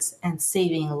efforts and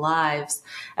saving lives."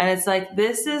 And it's like,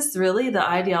 this is really the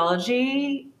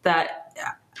ideology that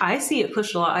I see it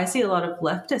pushed a lot. I see a lot of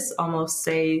leftists almost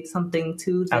say something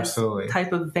to this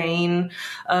type of vein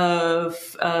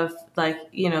of like,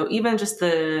 you know, even just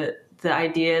the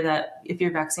idea that if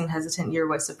you're vaccine hesitant, you're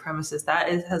white supremacist. That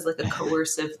has like a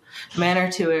coercive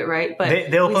manner to it, right? But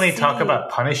they openly talk about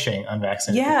punishing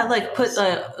unvaccinated. Yeah,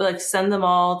 like send them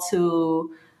all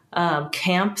to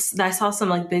camps. I saw some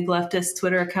like big leftist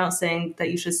Twitter accounts saying that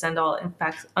you should send all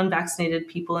unvaccinated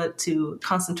people to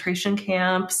concentration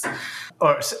camps.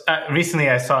 Or recently,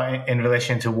 I saw in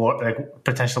relation to war, like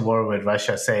potential war with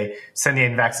Russia, say send the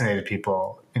unvaccinated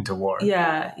people into war.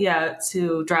 Yeah,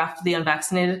 to draft the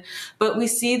unvaccinated. But we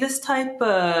see this type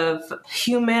of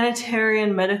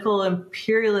humanitarian medical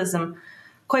imperialism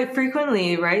quite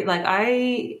frequently, right? Like,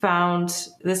 I found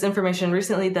this information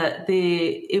recently that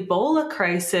the Ebola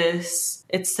crisis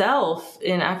itself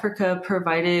in Africa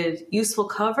provided useful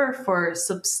cover for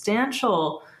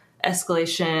substantial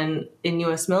escalation in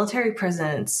U.S. military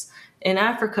presence in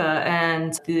Africa.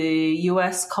 And the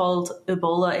U.S. called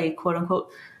Ebola a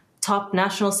quote-unquote top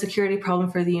national security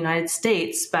problem for the United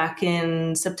States back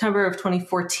in September of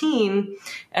 2014.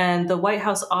 And the White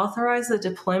House authorized the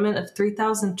deployment of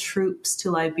 3,000 troops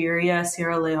to Liberia,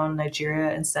 Sierra Leone,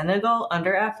 Nigeria, and Senegal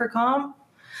under AFRICOM.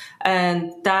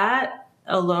 And that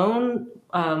alone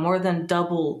more than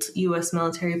doubled U.S.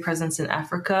 military presence in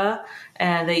Africa,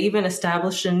 and they even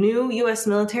established a new U.S.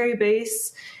 military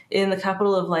base in the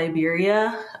capital of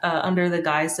Liberia under the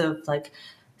guise of like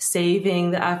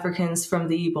saving the Africans from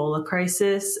the Ebola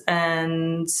crisis.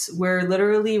 And we're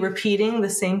literally repeating the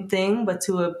same thing, but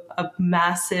to a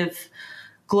massive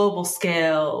global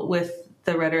scale with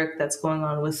the rhetoric that's going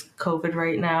on with COVID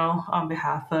right now on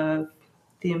behalf of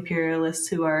the imperialists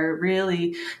who are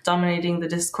really dominating the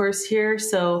discourse here.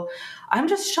 So I'm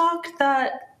just shocked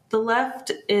that the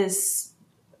left is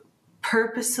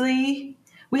purposely,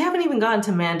 we haven't even gotten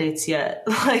to mandates yet.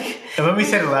 Like, and when we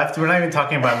say the left, we're not even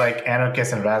talking about like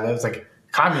anarchists and radicals, like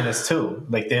communists too.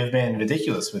 Like they've been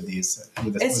ridiculous with these.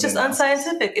 It's just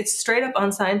unscientific. It's straight up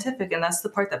unscientific. And that's the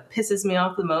part that pisses me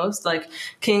off the most. Like,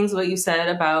 Kings, what you said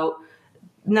about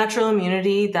natural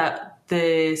immunity that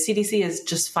the CDC is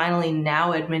just finally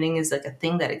now admitting is like a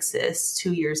thing that exists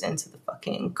 2 years into the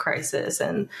fucking crisis.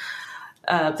 And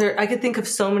I could think of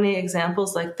so many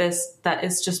examples like this that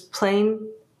is just plain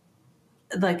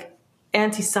like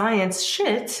anti-science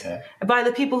shit by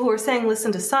the people who are saying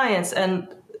listen to science, and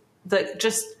the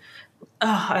just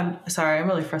I'm sorry, I'm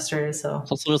really frustrated. So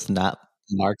it's also just not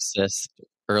Marxist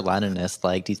or Leninist.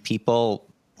 Like, these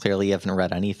people clearly haven't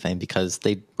read anything because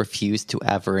they refuse to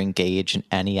ever engage in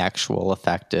any actual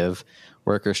effective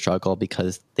worker struggle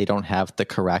because they don't have the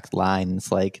correct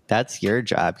lines. Like, that's your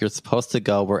job. You're supposed to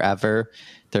go wherever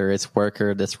there is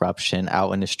worker disruption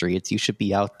out in the streets. You should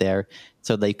be out there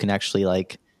so they can actually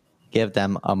like give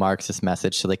them a Marxist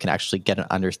message so they can actually get an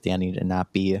understanding and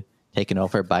not be taken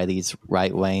over by these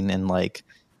right-wing and like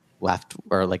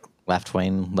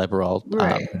left-wing liberal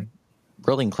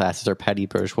ruling classes or petty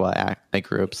bourgeois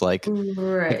groups. Like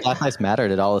Black Lives Matter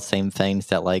did all the same things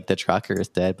that like the truckers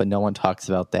did, but no one talks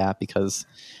about that because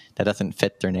that doesn't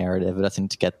fit their narrative. It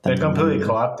doesn't get them. They're completely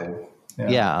co-opted.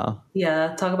 Yeah.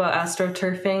 Talk about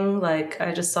astroturfing. Like,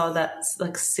 I just saw that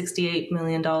like $68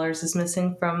 million is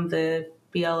missing from the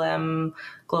BLM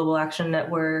Global Action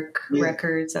Network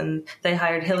records, and they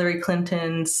hired Hillary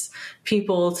Clinton's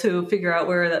people to figure out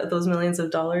where those millions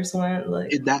of dollars went.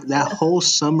 Like that whole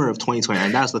summer of 2020,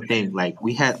 and that's the thing. Like,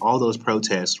 we had all those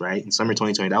protests, right? In summer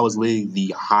 2020, that was literally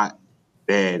the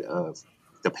hotbed of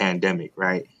the pandemic,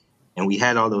 right? And we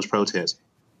had all those protests,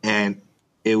 and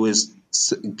it was,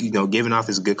 you know, giving off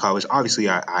as a good call, which obviously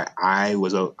I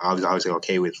was obviously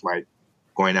okay with, like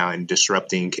going out and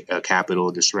disrupting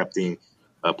Capitol, disrupting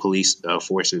police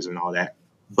forces and all that.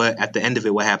 But at the end of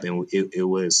it, what happened? It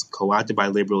was co-opted by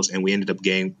liberals, and we ended up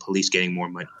police getting more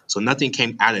money. So nothing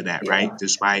came out of that, right?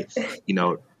 Despite, you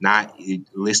know, not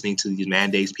listening to these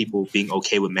mandates, people being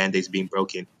okay with mandates being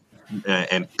broken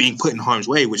and being put in harm's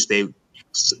way, which they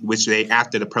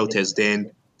after the protest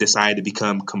then decided to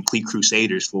become complete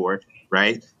crusaders for,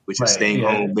 right? Which is staying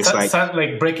home. It's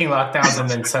like breaking lockdowns and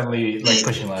then suddenly like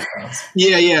pushing lockdowns.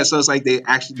 Yeah. So it's like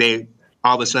they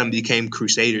all of a sudden became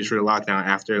crusaders for the lockdown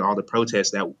after all the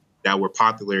protests that were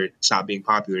popular stopped being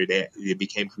popular. They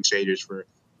became crusaders for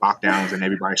lockdowns and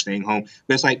everybody staying home.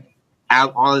 But it's like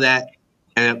all of that,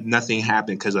 and nothing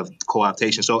happened because of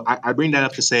co-optation. So I bring that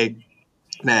up to say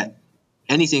that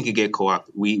anything can get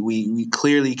co-opted. We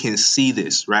clearly can see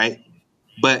this, right?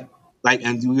 But like,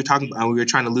 and we were trying to allude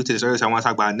to this earlier, so I want to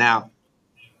talk about it now.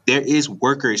 There is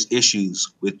workers'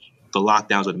 issues with the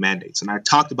lockdowns with mandates, and I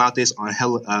talked about this on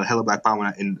Hella Black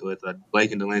Power with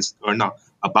Blake and Delancey, or no,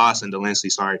 Abbas and Delancey.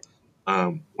 Sorry,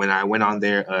 when I went on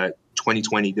there,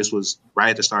 2020. This was right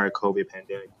at the start of COVID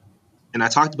pandemic, and I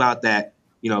talked about that.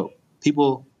 You know,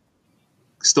 people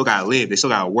still gotta live; they still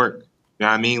gotta work. You know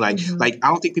what I mean? Like, like I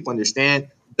don't think people understand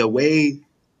the way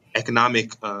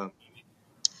economic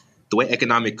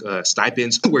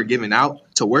stipends were given out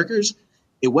to workers.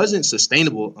 It wasn't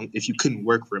sustainable if you couldn't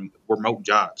work from remote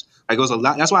jobs. Like, it was a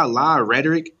lot. That's why a lot of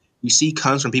rhetoric you see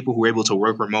comes from people who are able to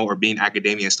work remote or be in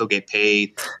academia and still get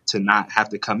paid to not have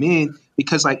to come in,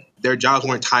 because like their jobs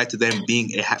weren't tied to them being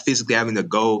physically having to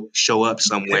go show up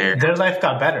somewhere. Their life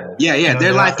got better. Yeah. You know,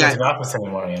 their life got office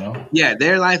anymore. You know. Yeah,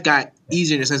 their life got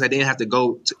easier in the sense that they didn't have to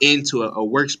go into a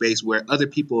workspace where other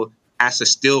people has to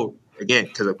still, again,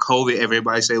 because of COVID,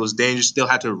 everybody said it was dangerous, still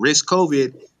had to risk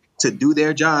COVID to do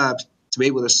their jobs, to be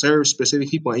able to serve specific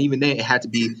people. And even then, it had to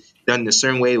be done in a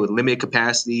certain way with limited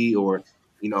capacity or,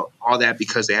 you know, all that,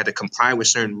 because they had to comply with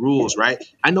certain rules, right?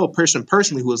 I know a person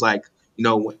personally who was like, you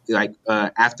know, like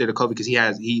after the COVID, because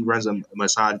he runs a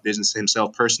massage business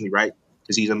himself personally, right?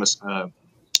 Because he's a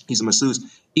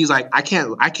masseuse. He's like, I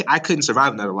couldn't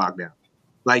survive another lockdown.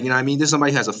 Like, you know what I mean? This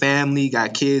somebody who has a family,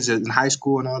 got kids in high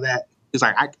school and all that. He's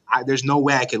like, there's no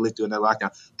way I could live through another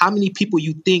lockdown. How many people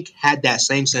you think had that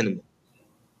same sentiment?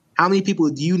 How many people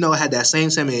do you know had that same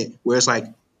sentiment where it's like,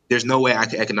 there's no way I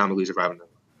could economically survive in that?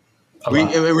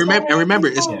 Remember,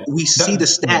 we see the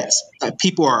stats that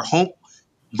people are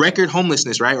record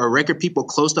homelessness, right? Or record people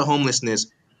close to homelessness,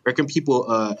 record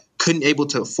people couldn't able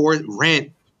to afford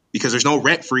rent because there's no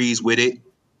rent freeze with it,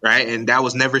 right? And that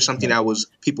was never something that was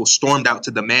people stormed out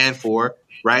to demand for,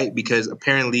 right? Because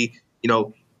apparently,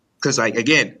 because like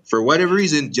again, for whatever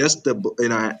reason, just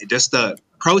the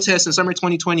protest in summer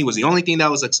 2020 was the only thing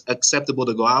that was acceptable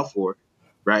to go out for,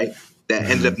 right? That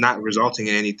ended up not resulting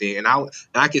in anything. And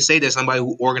I can say that somebody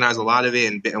who organized a lot of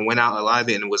it and went out a lot of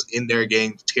it and was in there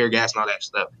getting tear gas and all that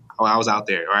stuff. I was out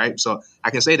there, right? So I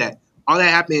can say that all that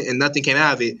happened and nothing came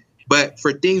out of it. But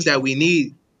for things that we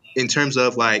need in terms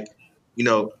of like,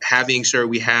 having sure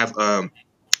we have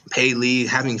paid leave,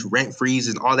 having rent freeze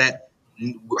and all that,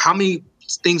 how many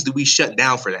things do we shut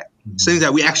down for that? Things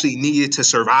that we actually needed to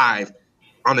survive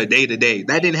on a day-to-day.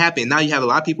 That didn't happen. Now you have a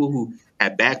lot of people who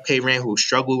had back pay rent, who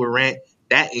struggled with rent.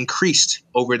 That increased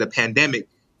over the pandemic.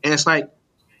 And it's like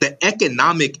the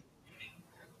economic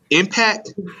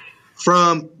impact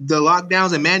from the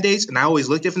lockdowns and mandates, and I always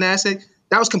looked at it from that aspect,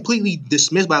 that was completely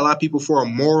dismissed by a lot of people for a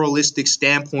moralistic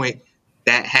standpoint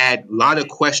that had a lot of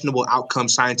questionable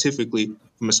outcomes scientifically,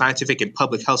 from a scientific and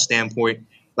public health standpoint.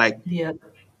 Like,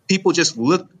 people just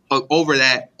look over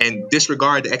that and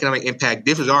disregard the economic impact,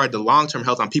 disregard the long-term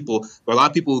health on people. But a lot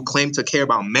of people who claim to care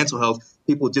about mental health,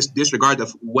 people just disregard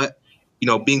what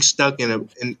being stuck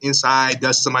inside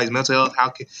does to somebody's mental health,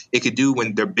 how it could do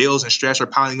when their bills and stress are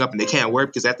piling up and they can't work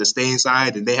because they have to stay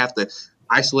inside and they have to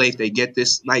isolate. They get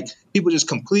this, like, people just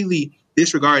completely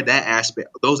disregard that aspect,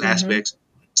 those aspects,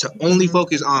 to only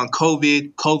focus on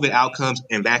COVID outcomes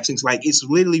and vaccines. Like, it's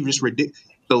literally just ridiculous.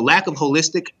 The lack of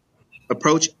holistic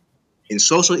approach in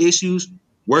social issues,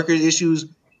 worker issues,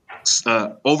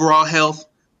 overall health,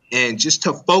 and just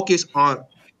to focus on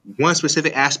one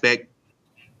specific aspect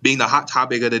being the hot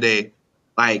topic of the day,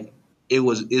 like,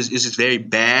 it's just very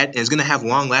bad, and it's going to have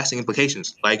long-lasting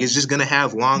implications. Like, it's just going to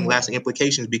have long-lasting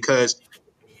implications because,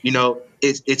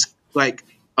 it's like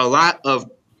a lot of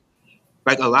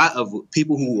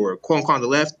people who are quote unquote on the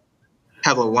left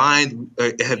have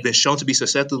been shown to be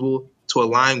susceptible to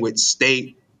align with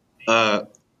state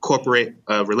corporate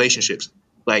relationships.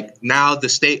 Like, now the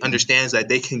state understands that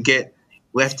they can get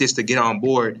leftists to get on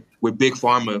board with big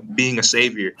pharma being a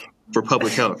savior for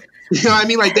public health. You know what I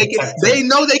mean? Like, they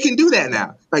know they can do that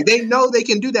now. Like, they know they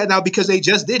can do that now because they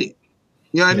just did it.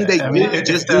 You know what I mean? They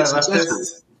just did it successfully.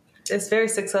 It's very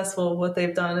successful. What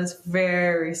they've done is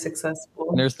very successful.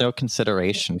 And there's no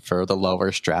consideration for the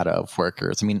lower strata of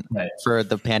workers. I mean, for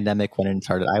the pandemic when it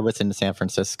started, I was in San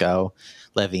Francisco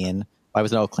living. I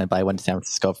was in Oakland, but I went to San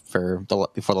Francisco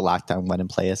before the lockdown went in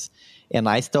place. And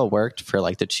I still worked for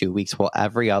like the 2 weeks while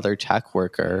every other tech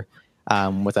worker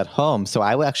was at home. So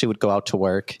I actually would go out to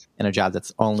work in a job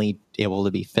that's only able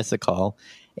to be physical,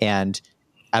 and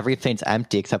everything's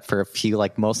empty except for a few,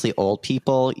 like, mostly old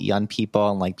people, young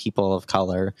people, and like people of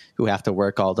color who have to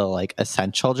work all the like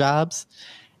essential jobs.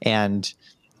 And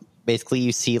basically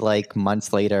you see, like,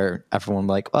 months later, everyone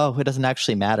like, oh, it doesn't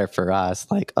actually matter for us.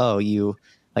 Like, oh,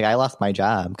 I lost my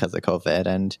job because of COVID,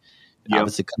 and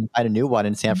obviously couldn't find a new one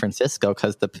in San Francisco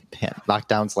because the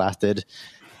lockdowns lasted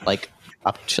like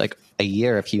up to like a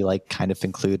year if you like kind of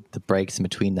include the breaks in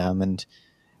between them. And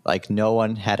like, no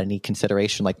one had any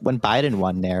consideration. Like, when Biden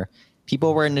won there,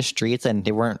 people were in the streets and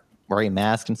they weren't wearing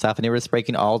masks and stuff, and they were just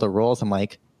breaking all the rules. I'm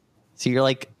like, so you're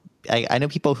like, I know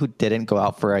people who didn't go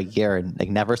out for a year and like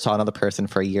never saw another person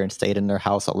for a year and stayed in their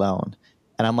house alone.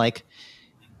 And I'm like,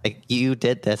 you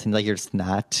did this and like, you're just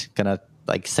not gonna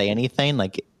like say anything,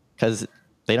 like, because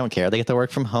they don't care. They get to work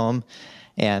from home,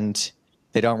 and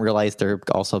they don't realize they're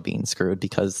also being screwed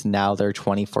because now they're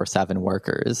 24/7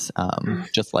 workers,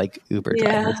 just like Uber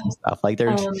drivers and stuff. Like,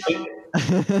 they're. If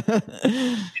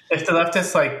the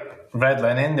leftists like read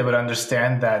Lenin, they would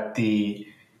understand that the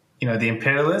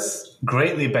imperialists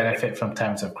greatly benefit from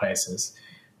times of crisis,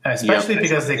 especially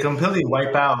because they completely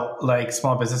wipe out like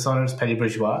small business owners, petty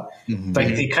bourgeois,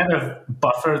 like the kind of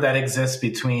buffer that exists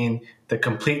between the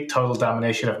complete total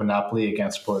domination of monopoly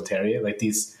against proletariat, like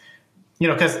these.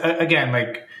 Because again,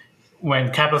 like,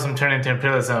 when capitalism turned into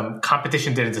imperialism,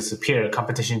 competition didn't disappear.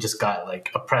 Competition just got like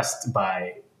oppressed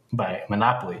by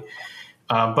monopoly.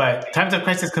 But times of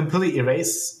crisis completely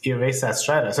erase that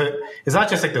strata. So it's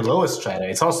not just like the lowest strata.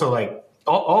 It's also like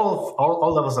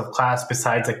all levels of class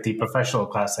besides like the professional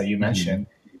class that you mentioned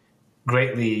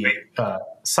greatly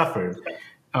suffered.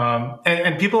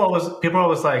 And people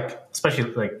always like,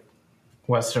 especially like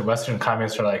Western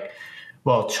communists are like,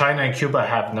 well, China and Cuba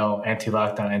have no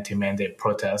anti-lockdown, anti-mandate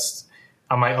protests.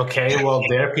 I'm like, okay, well,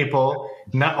 their people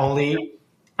not only,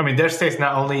 I mean, their states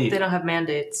not only, They don't have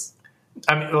mandates.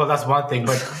 I mean, well, that's one thing,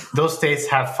 but those states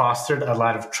have fostered a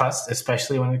lot of trust,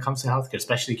 especially when it comes to healthcare,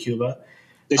 especially Cuba.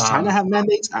 Does China have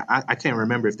mandates? I can't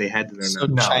remember if they had them or So not.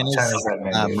 No, China's China's had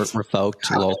mandates.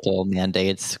 revoked local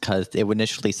mandates because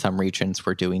initially some regions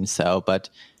were doing so, but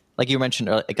like you mentioned,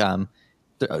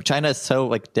 China is so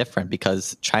like different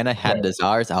because China had the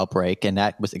SARS outbreak and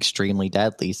that was extremely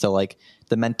deadly. So like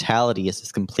the mentality is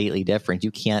just completely different.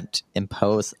 You can't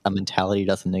impose a mentality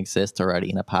that doesn't exist already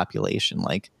in a population.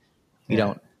 Like you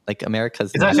don't like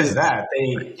America's. It's not just that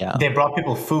Yeah. they brought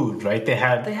people food, right? They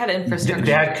had infrastructure.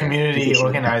 They had community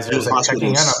organizers like checking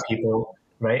in on people,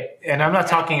 right? And I'm not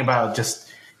talking about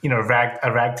just a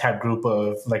ragtag group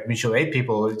of like mutual aid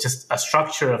people. It's just a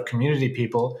structure of community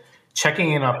people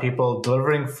checking in on people,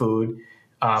 delivering food,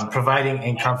 providing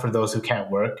income for those who can't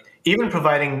work, even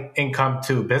providing income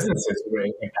to businesses who are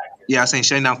impacted. Yeah, I was saying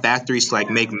shutting down factories to like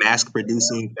make mask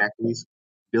producing factories,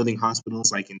 building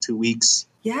hospitals like in 2 weeks.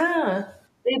 Yeah.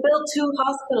 They built 2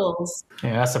 hospitals.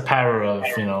 Yeah, that's the power of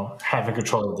having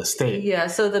control of the state. Yeah,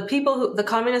 so the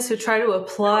communists who try to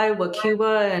apply what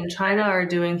Cuba and China are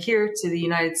doing here to the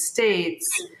United States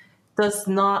does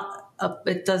not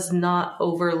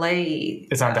overlay.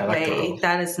 It's not that way. dialectical.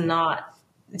 That is not.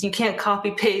 You can't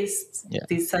copy paste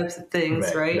these types of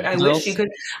things, right? I Well, wish you could.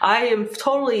 I am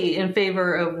totally in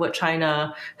favor of what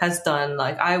China has done.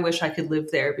 Like, I wish I could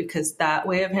live there because that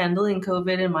way of handling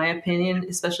COVID, in my opinion,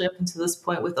 especially up until this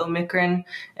point with Omicron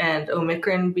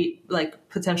be like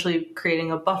potentially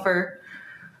creating a buffer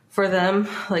for them,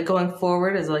 like going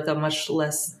forward is like a much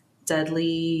less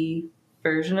deadly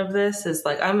version of this. Is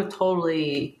like I'm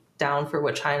totally down for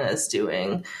what China is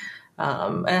doing.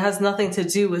 And it has nothing to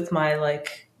do with my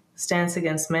like stance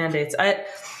against mandates.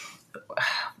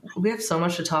 We have so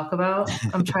much to talk about.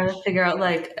 I'm trying to figure out,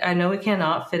 like, I know we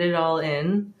cannot fit it all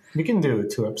in. We can do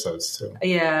 2 episodes too.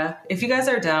 Yeah. If you guys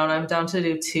are down, I'm down to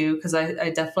do 2 because I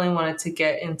definitely wanted to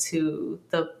get into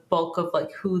the bulk of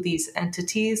like who these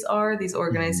entities are, these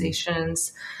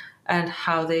organizations, and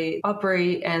how they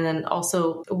operate, and then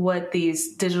also what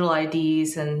these digital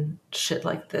IDs and shit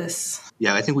like this.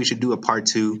 Yeah, I think we should do a part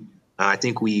 2. I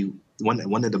think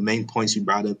one of the main points you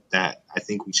brought up that I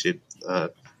think we should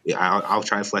I'll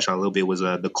try to flesh out a little bit was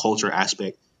the culture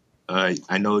aspect.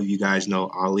 I know you guys know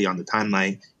Ali on the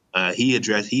timeline. He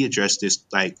addressed this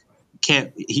like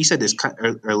he said this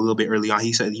a little bit early on.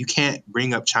 He said you can't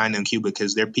bring up China and Cuba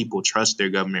because their people trust their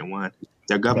government. One,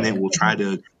 their government will try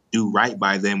to do right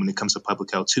by them when it comes to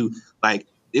public health. Two, like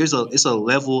it's a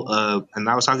level of, and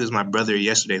I was talking to my brother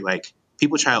yesterday. Like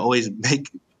people try to always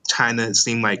make China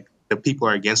seem like the people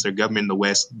are against their government in the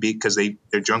West because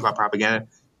they're drunk on propaganda.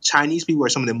 Chinese people are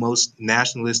some of the most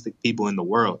nationalistic people in the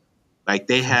world. Like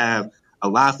they have a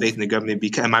lot of faith in the government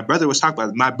because my brother was talking about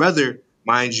it. My brother,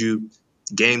 mind you,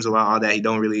 games a lot, all that. He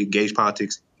don't really engage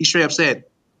politics. He straight up said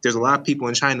there's a lot of people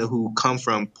in China who come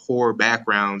from poor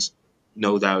backgrounds,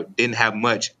 that didn't have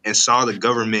much and saw the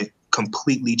government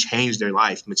completely change their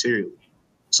life materially.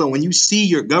 So when you see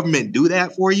your government do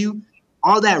that for you,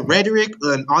 all that rhetoric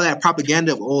and all that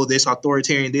propaganda of, this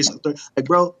authoritarian, like,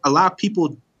 bro, a lot of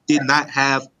people did not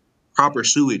have proper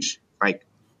sewage like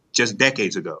just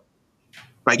decades ago.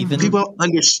 Like people don't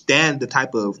understand the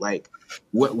type of like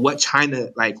what China,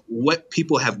 like what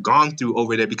people have gone through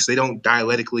over there because they don't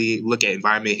dialectically look at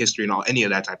environment, history, and any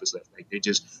of that type of stuff. Like they're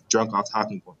just drunk off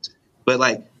talking points. But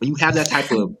like when you have that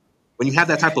type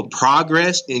of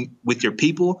progress with your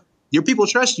people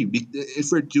trust you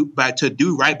to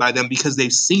do right by them because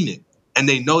they've seen it and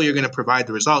they know you're going to provide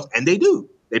the results, and they do.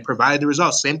 They provide the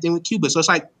results. Same thing with Cuba. So it's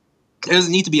like there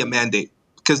doesn't need to be a mandate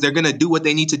because they're going to do what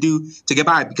they need to do to get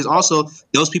by. Because also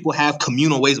those people have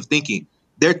communal ways of thinking.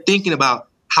 They're thinking about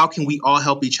how can we all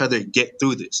help each other get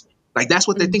through this. Like that's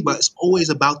what they think about. It's always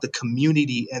about the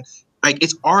community, and like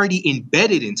it's already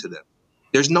embedded into them.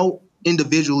 There's no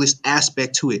individualist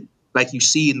aspect to it like you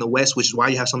see in the West, which is why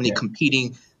you have so many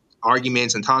competing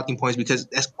arguments and talking points, because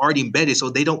that's already embedded. So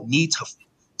they don't need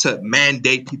to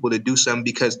mandate people to do something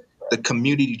because the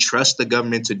community trusts the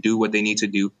government to do what they need to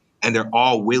do. And they're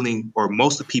all willing, or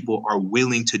most of the people are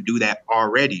willing to do that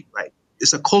already. Like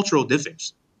it's a cultural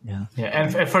difference. Yeah.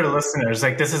 And for the listeners,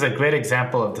 like this is a great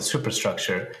example of the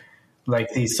superstructure. Like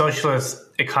the socialist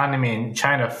economy in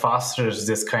China fosters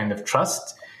this kind of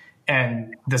trust,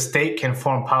 and the state can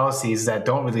form policies that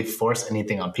don't really force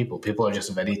anything on people. People are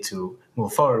just ready to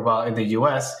move forward. While in the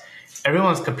US,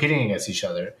 everyone's competing against each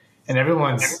other, and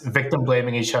everyone's victim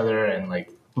blaming each other and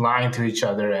like lying to each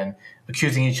other and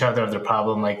accusing each other of the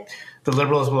problem. Like the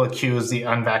liberals will accuse the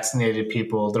unvaccinated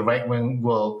people, the right wing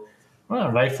will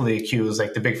rightfully accuse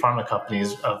like the big pharma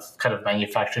companies of kind of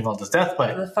manufacturing all this death.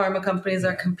 But the pharma companies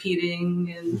are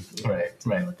competing and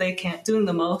right. what they can't, doing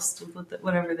the most with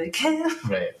whatever they can.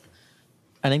 Right.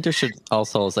 I think there should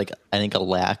also is like I think a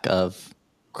lack of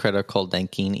critical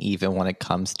thinking even when it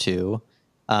comes to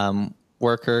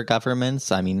worker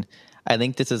governments. I mean, I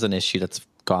think this is an issue that's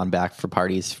gone back for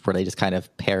parties where they just kind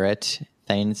of parrot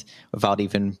things without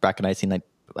even recognizing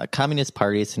like communist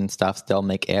parties and stuff still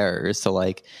make errors. So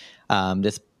like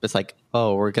this it's like,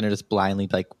 oh, we're gonna just blindly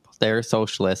like they're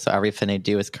socialists, so everything they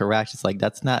do is correct. It's like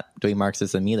that's not doing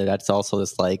Marxism either. That's also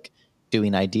just like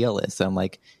doing idealism.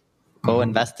 Like go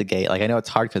investigate. Like I know it's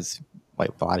hard because like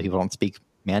a lot of people don't speak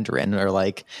Mandarin or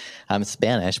like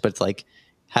Spanish, but it's like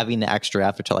having the extra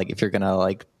effort to like if you're gonna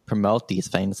like promote these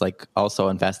things, like also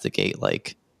investigate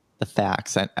like the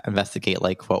facts and investigate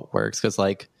like what works. Because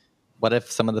like what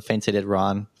if some of the things they did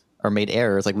wrong or made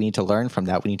errors? Like we need to learn from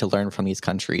that. We need to learn from these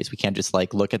countries. We can't just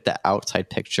like look at the outside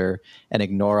picture and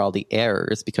ignore all the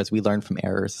errors because we learn from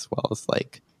errors as well as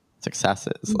like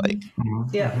successes. Like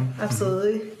Yeah,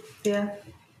 absolutely. Yeah.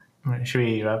 Right. Should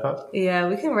we wrap up? Yeah,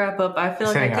 we can wrap up. I feel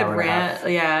like I could rant.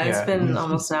 Yeah, it's been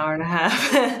almost an hour and a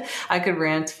half. I could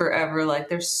rant forever. Like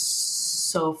there's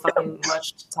so fucking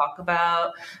much to talk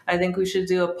about. I think we should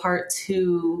do a part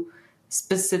 2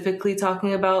 specifically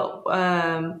talking about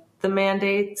the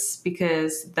mandates,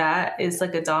 because that is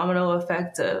like a domino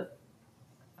effect of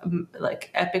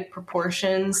like epic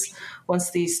proportions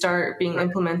once these start being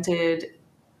implemented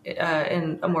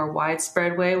in a more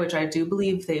widespread way, which I do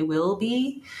believe they will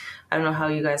be. I don't know how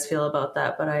you guys feel about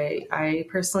that, but I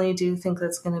personally do think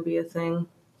that's going to be a thing.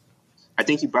 I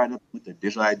think you brought up with the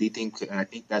digital ID thing, and I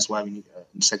think that's why we need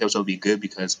the second episode will be good,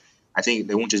 because I think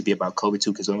they won't just be about COVID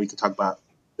too, because then we can talk about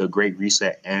the Great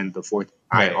Reset and the fourth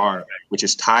IR, which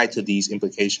is tied to these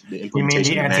implications. The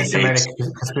implementation you mean the of mandates.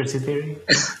 anti-Semitic conspiracy theory?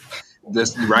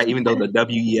 This, right, even though the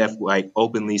WEF like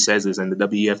openly says this, and the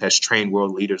WEF has trained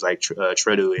world leaders like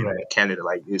Trudeau in Canada,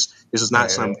 like this is not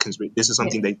some conspiracy. This is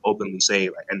something they openly say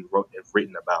like, and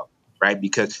written about, right?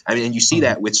 Because I mean, and you see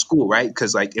that with school, right?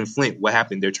 Because like in Flint, what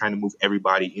happened? They're trying to move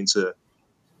everybody into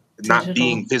not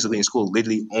being physically in school,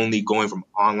 literally only going from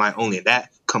online only. And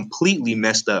that completely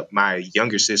messed up my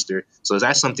younger sister. So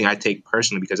that's something I take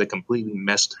personally, because it completely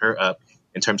messed her up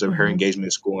in terms of her engagement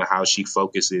in school and how she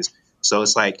focuses. So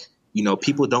it's like, you know,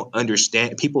 people don't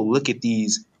understand. People look at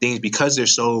these things because they're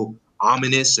so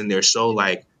ominous and they're so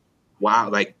like,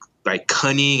 wow, like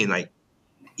cunning and like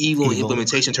evil in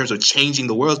implementation in terms of changing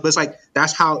the world. But it's like,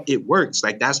 that's how it works.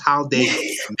 Like that's how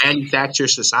they manufacture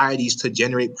societies to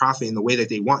generate profit in the way that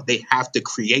they want. They have to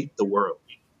create the world.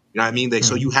 You know what I mean? Like,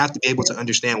 so you have to be able to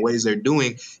understand what is they're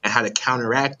doing and how to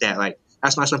counteract that. Like,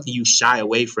 that's not something you shy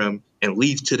away from and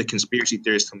leave to the conspiracy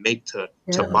theorists to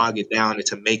bog it down and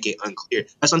to make it unclear.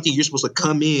 That's something you're supposed to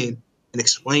come in and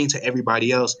explain to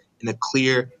everybody else in a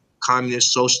clear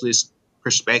communist socialist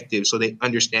perspective, so they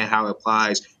understand how it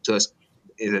applies to us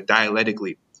in a dialectic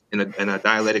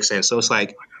sense. So it's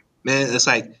like, man,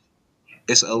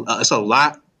 it's a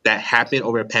lot that happened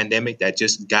over a pandemic that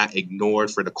just got ignored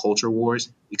for the culture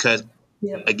wars, because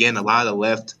again, a lot of the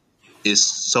left is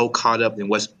so caught up in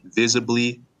what's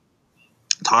visibly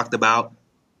talked about,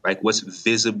 like what's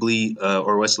visibly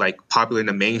or what's like popular in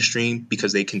the mainstream,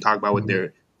 because they can talk about with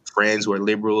their friends who are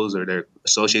liberals or their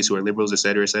associates who are liberals, et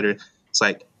cetera, et cetera. It's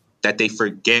like that they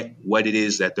forget what it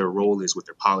is that their role is with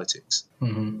their politics.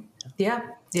 Yeah,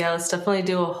 let's definitely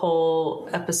do a whole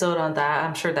episode on that.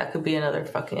 I'm sure that could be another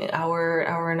fucking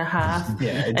hour and a half.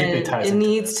 Yeah, it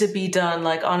needs to be done.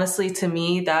 Like, honestly, to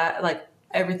me, that like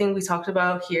everything we talked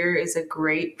about here is a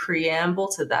great preamble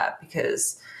to that,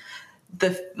 because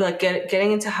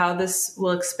getting into how this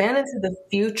will expand into the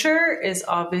future is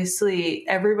obviously,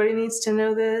 everybody needs to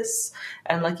know this.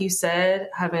 And like you said,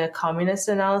 having a communist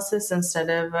analysis instead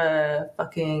of a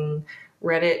fucking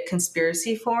Reddit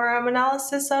conspiracy forum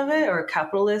analysis of it, or a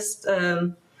capitalist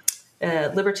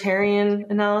libertarian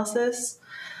analysis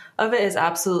of it, is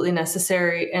absolutely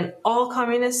necessary. And all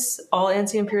communists, all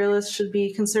anti-imperialists should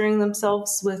be concerning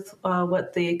themselves with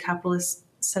what the Capitalist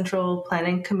Central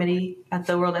Planning Committee at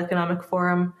the World Economic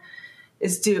Forum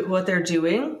is what they're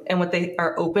doing and what they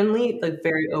are openly, like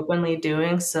very openly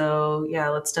doing. So yeah,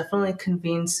 let's definitely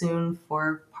convene soon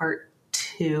for part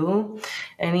 2.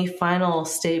 Any final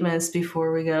statements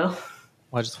before we go?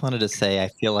 Well, I just wanted to say, I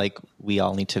feel like we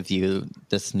all need to view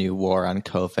this new war on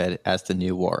COVID as the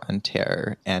new war on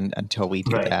terror. And until we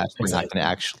do that, we're not going to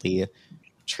actually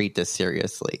treat this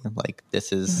seriously. Like,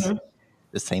 this is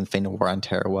the same thing the war on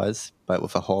terror was, but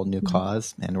with a whole new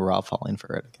cause, and we're all falling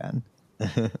for it again.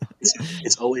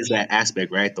 It's always that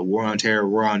aspect, right? The war on terror,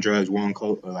 war on drugs, war on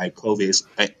COVID.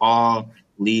 It all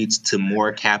leads to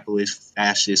more capitalist,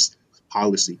 fascist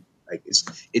policy. Like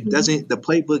it doesn't. The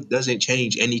playbook doesn't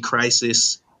change. Any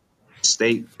crisis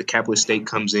state, the capitalist state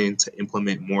comes in to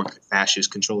implement more fascist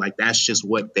control. Like that's just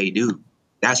what they do.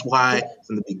 That's why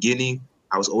from the beginning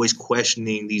I was always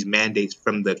questioning these mandates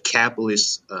from the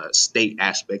capitalist state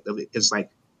aspect of it. It's like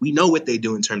we know what they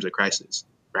do in terms of crisis,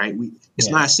 right? It's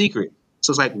not a secret.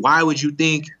 So it's like, why would you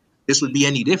think this would be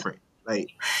any different?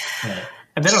 Like,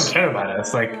 and they don't care about it.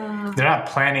 It's like they're not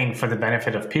planning for the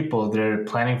benefit of people; they're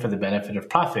planning for the benefit of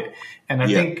profit. And I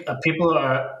think people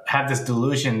have this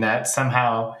delusion that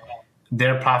somehow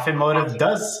their profit motive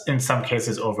does, in some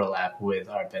cases, overlap with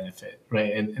our benefit,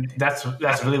 right? And that's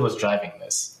really what's driving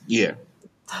this. Yeah.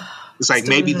 It's like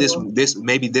maybe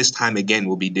this time again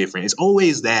will be different. It's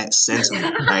always that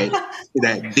sentiment, right?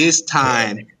 That this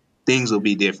time things will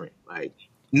be different. Like,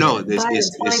 no, they're not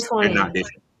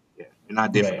different. Yeah, they're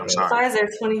not different. I'm sorry. Pfizer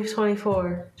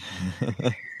 2024.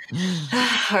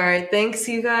 All right. Thanks,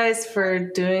 you guys, for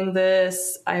doing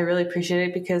this. I really appreciate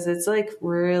it because it's like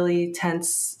really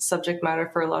tense subject matter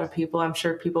for a lot of people. I'm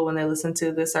sure people, when they listen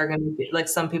to this, are going to be like,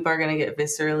 some people are going to get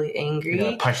viscerally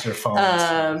angry. Punch their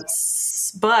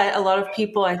phones. But a lot of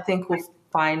people, I think, will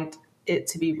find it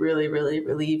to be really, really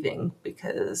relieving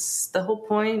because the whole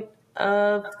point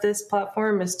of this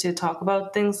platform is to talk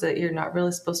about things that you're not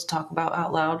really supposed to talk about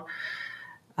out loud.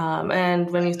 And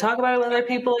when you talk about it with other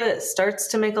people, it starts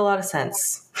to make a lot of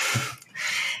sense.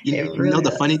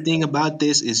 The funny thing about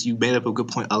this is you made up a good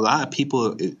point. A lot of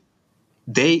people,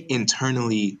 they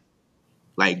internally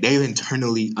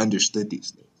understood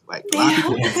these things. Like a lot of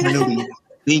people internally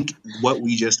think what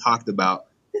we just talked about.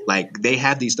 Like they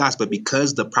have these thoughts, but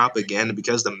because the propaganda,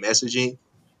 because the messaging,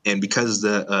 and because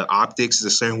the optics is a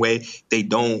certain way, they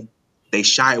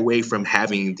shy away from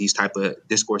having these type of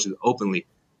discourses openly.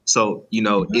 So,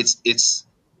 it's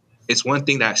one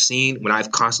thing that I've seen when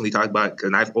I've constantly talked about it,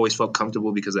 and I've always felt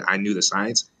comfortable because I knew the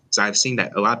science. So I've seen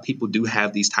that a lot of people do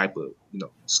have these type of,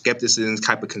 skepticism,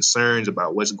 type of concerns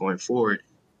about what's going forward.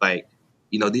 Like,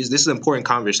 this is an important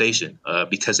conversation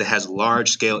because it has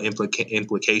large scale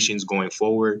implications going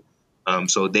forward.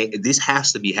 So this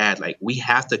has to be had. Like, we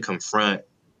have to confront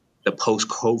the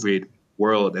post-COVID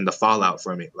world and the fallout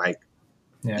from it. Like,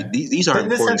 these are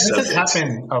important subjects. This has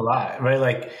happened a lot, right?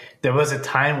 Like, there was a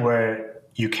time where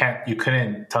you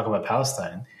couldn't talk about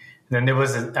Palestine. Then there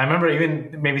was, I remember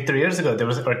even maybe 3 years ago,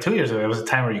 or 2 years ago, there was a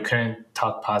time where you couldn't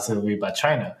talk positively about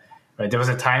China, right? There was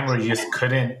a time where you just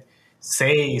couldn't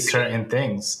say certain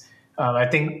things. I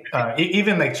think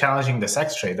even like challenging the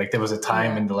sex trade, like there was a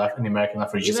time in the American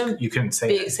left, where you couldn't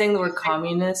say it. Saying the word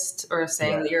communist or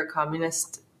saying that you're a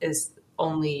communist is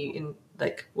only in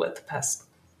like the past.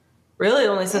 Really,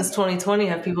 only since 2020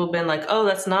 have people been like, "Oh,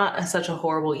 that's not such a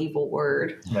horrible, evil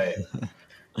word." Right.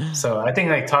 So I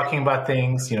think like talking about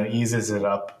things, eases it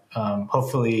up.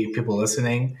 Hopefully, people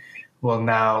listening will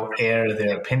now air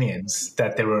their opinions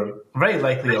that they were very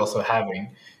likely also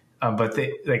having, but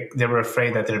they were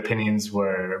afraid that their opinions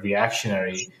were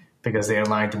reactionary because they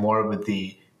aligned more with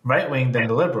the right wing than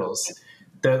the liberals.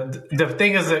 The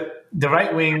thing is that the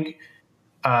right wing.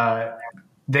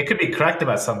 They could be correct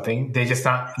about something. They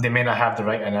may not have the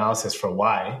right analysis for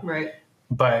why. Right.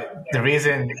 But the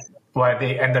reason why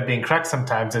they end up being correct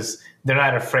sometimes is they're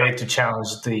not afraid to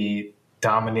challenge the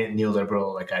dominant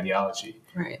neoliberal ideology.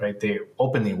 Right. They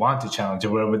openly want to challenge it.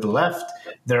 Where with the left,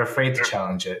 they're afraid to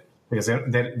challenge it because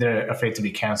they're afraid to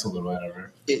be canceled or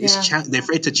whatever. They're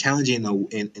afraid to challenge it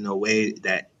in a way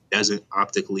that doesn't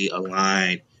optically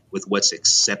align with what's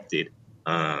accepted.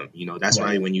 That's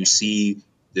why when you see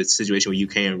the situation with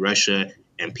Ukraine and Russia,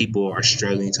 and people are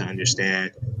struggling to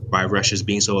understand why Russia's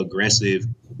being so aggressive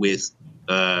with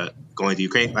going to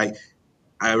Ukraine. Like,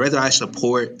 whether I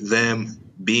support them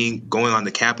going on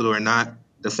the Capitol or not,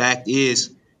 the fact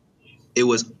is, it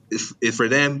was for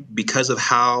them because of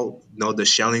how the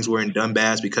shellings were in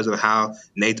Donbass, because of how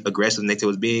aggressive NATO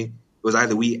was being. It was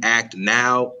either we act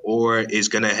now or it's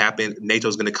going to happen.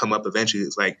 NATO's going to come up eventually.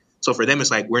 It's like, so for them,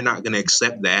 it's like we're not going to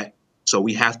accept that. So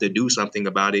we have to do something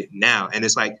about it now. And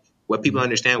it's like what people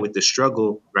understand with the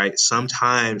struggle, right?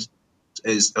 Sometimes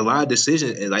is a lot of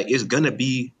decisions. Like it's going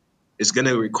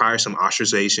to require some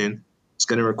ostracization. It's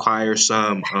going to require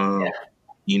some,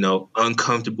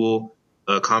 uncomfortable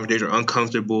conversation or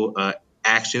uncomfortable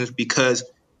actions because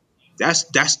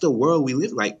that's the world we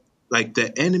live. Like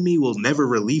the enemy will never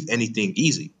relieve anything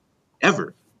easy,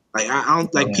 ever. Like I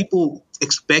don't like people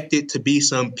expect it to be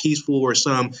some peaceful or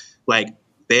some like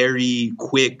very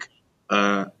quick,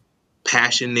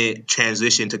 passionate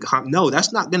transition to no,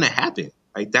 that's not going to happen.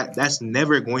 Like that's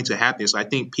never going to happen. So I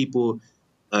think people,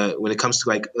 when it comes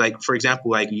to like for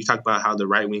example, like you talk about how the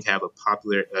right wing have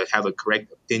a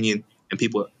correct opinion and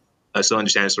people still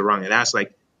understand it's wrong, and that's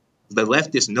like the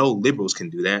leftists know liberals can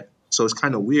do that. So it's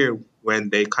kind of weird when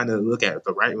they kind of look at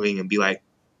the right wing and be like,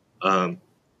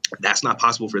 that's not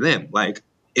possible for them. Like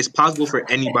it's possible for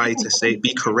anybody to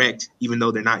be correct, even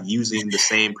though they're not using the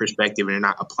same perspective and they're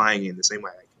not applying it in the same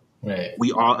way. Like, Right.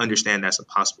 we all understand that's a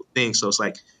possible thing. So it's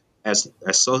like, as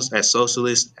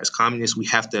socialists, as communists, we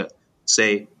have to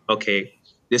say, okay,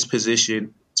 this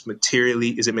position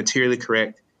is it materially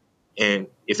correct? And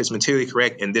if it's materially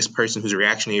correct, and this person who's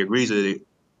reactionary agrees with it,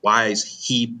 why is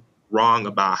he wrong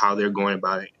about how they're going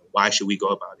about it? Why should we go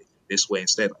about it this way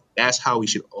instead? Like, that's how we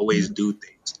should always do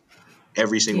things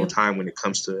every single time when it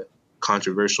comes to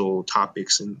controversial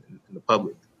topics in the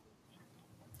public.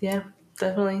 Yeah,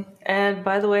 definitely. And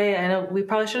by the way, I know we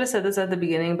probably should have said this at the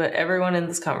beginning, but everyone in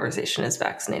this conversation is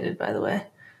vaccinated, by the way.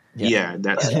 Yeah,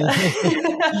 that's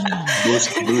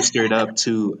boosted up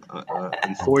too.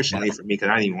 Unfortunately for me, because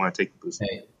I didn't even want to take the booster.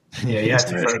 Yeah, you have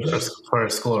to for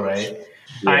school, right?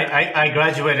 Yeah. I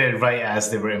graduated right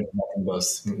as they were implementing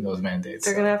those mandates.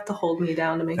 They're gonna have to hold me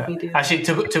down to make me do that. Actually,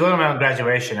 to go to my own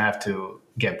graduation, I have to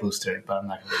get boosted, but I'm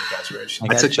not going to go to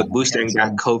graduation. I took the booster and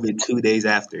got COVID 2 days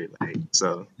after. Like,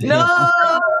 so. No!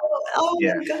 Oh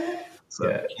my God.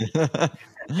 So.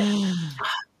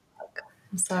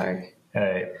 I'm sorry.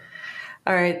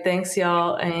 All right. Thanks,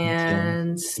 y'all.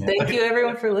 And thank you,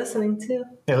 everyone, for listening, too.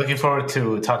 Yeah, looking forward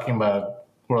to talking about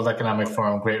World Economic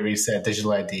Forum, Great Reset,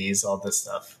 digital IDs, all this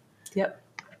stuff. Yep.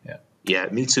 Yeah,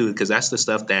 me too, because that's the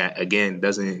stuff that, again,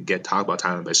 doesn't get talked about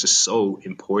time, but it's just so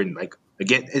important. Like,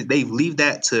 again, they leave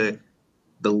that to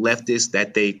the leftists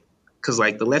because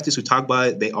like the leftists who talk about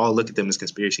it, they all look at them as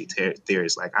conspiracy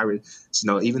theorists. Like,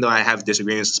 even though I have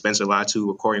disagreements with Spencer Latu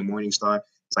or Corey Morningstar,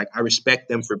 it's like I respect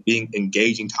them for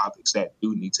engaging topics that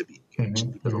do need to be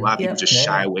engaged, because a lot of people just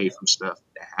shy away from stuff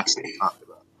that has to be talked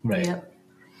about. Right. Yep.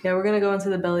 Yeah, we're going to go into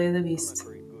the belly of the beast.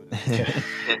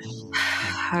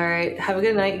 All right. Have a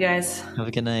good night, you guys. Have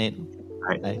a good night. All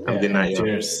right. Have a good night.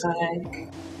 Cheers. Bye.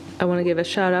 I want to give a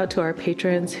shout out to our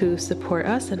patrons who support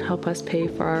us and help us pay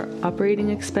for our operating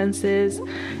expenses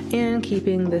and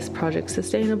keeping this project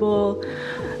sustainable.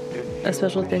 A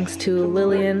special thanks to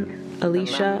Lillian,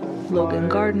 Alicia, Logan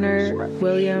Gardner,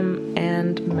 William,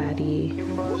 and Maddie.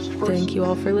 Thank you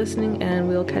all for listening, and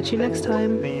we'll catch you next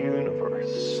time.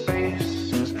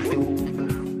 Space is filled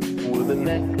with a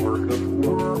network of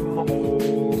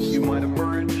wormholes. You might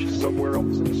emerge somewhere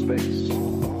else in space.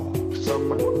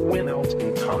 Somewhere else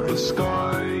in time. The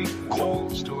sky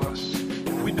calls to us.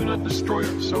 If we do not destroy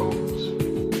ourselves,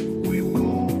 we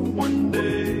will one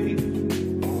day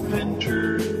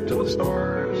venture to the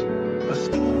stars. A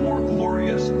still more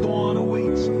glorious dawn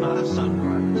awaits, not a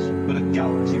sunrise, but a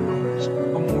galaxy rise.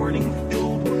 A morning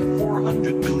filled with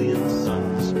 400 billion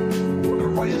suns. The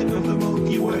rising of the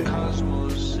Milky Way. The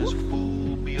cosmos is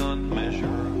full beyond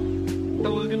measure.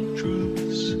 Elegant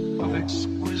truths of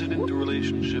exquisite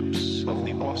interrelationships of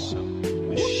the awesome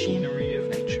machinery of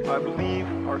nature. I believe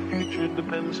our future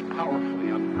depends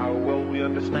powerfully on how well we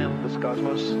understand this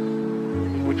cosmos,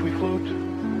 in which we float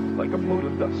like a mote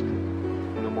of dust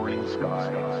in the morning sky.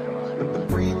 But the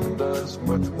brain does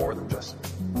much more than just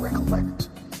recollect.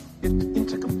 It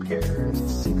intercompares, it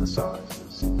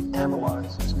synthesizes, it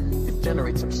analyzes, it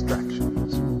generates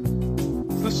abstractions.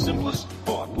 The simplest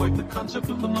thought, like the concept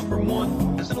of the number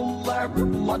one, has an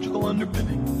elaborate logical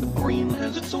underpinning. The brain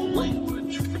has its own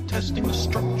language for testing the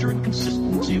structure and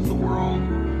consistency of the world.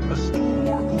 A still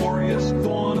more glorious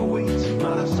dawn awaits,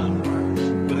 not a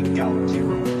sunrise, but a galaxy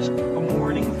rise. A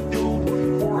morning filled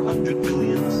with 400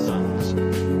 billion suns.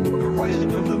 The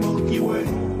rising of the Milky Way.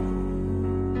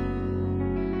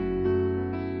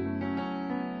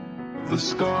 The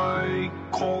sky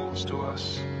calls to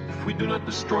us. If we do not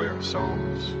destroy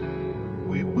ourselves,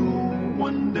 we will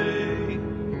one day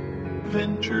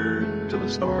venture to the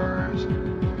stars.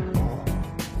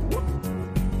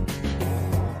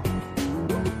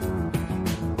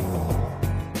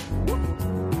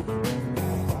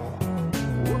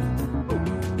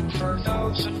 For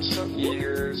thousands of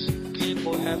years,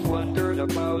 people have wondered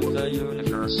about the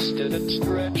universe. Did it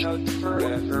stretch out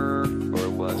forever, or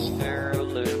was there a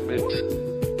limit?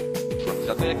 From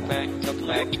the Big Bang to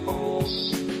black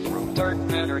holes, from dark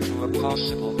matter to a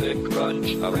possible big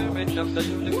crunch, our image of the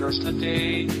universe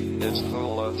today is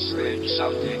full of strange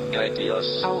sounding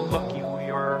ideas. How lucky we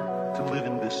are to live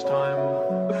in this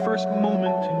time, the first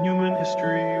moment in human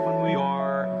history when we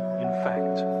are, in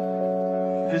fact,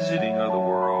 visiting other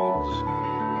worlds.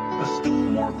 A still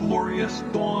more more glorious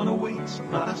dawn awaits,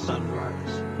 not a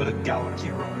sunrise, but a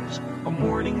galaxy rise. A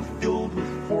morning filled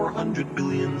with 400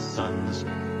 billion suns.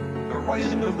 The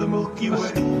rising of the Milky Way. A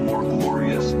still more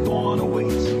glorious dawn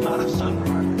awaits, not a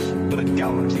sunrise, but a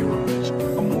galaxy rise.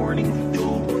 A morning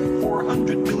filled with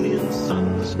 400 billion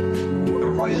suns.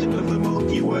 The rising of the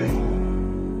Milky Way.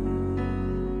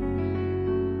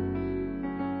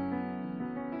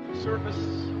 The surface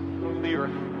of the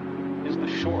Earth is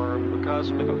the shore of the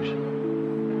cosmic ocean.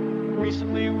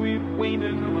 Recently, we've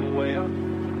waded a little way up,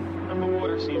 and the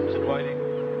water seems inviting.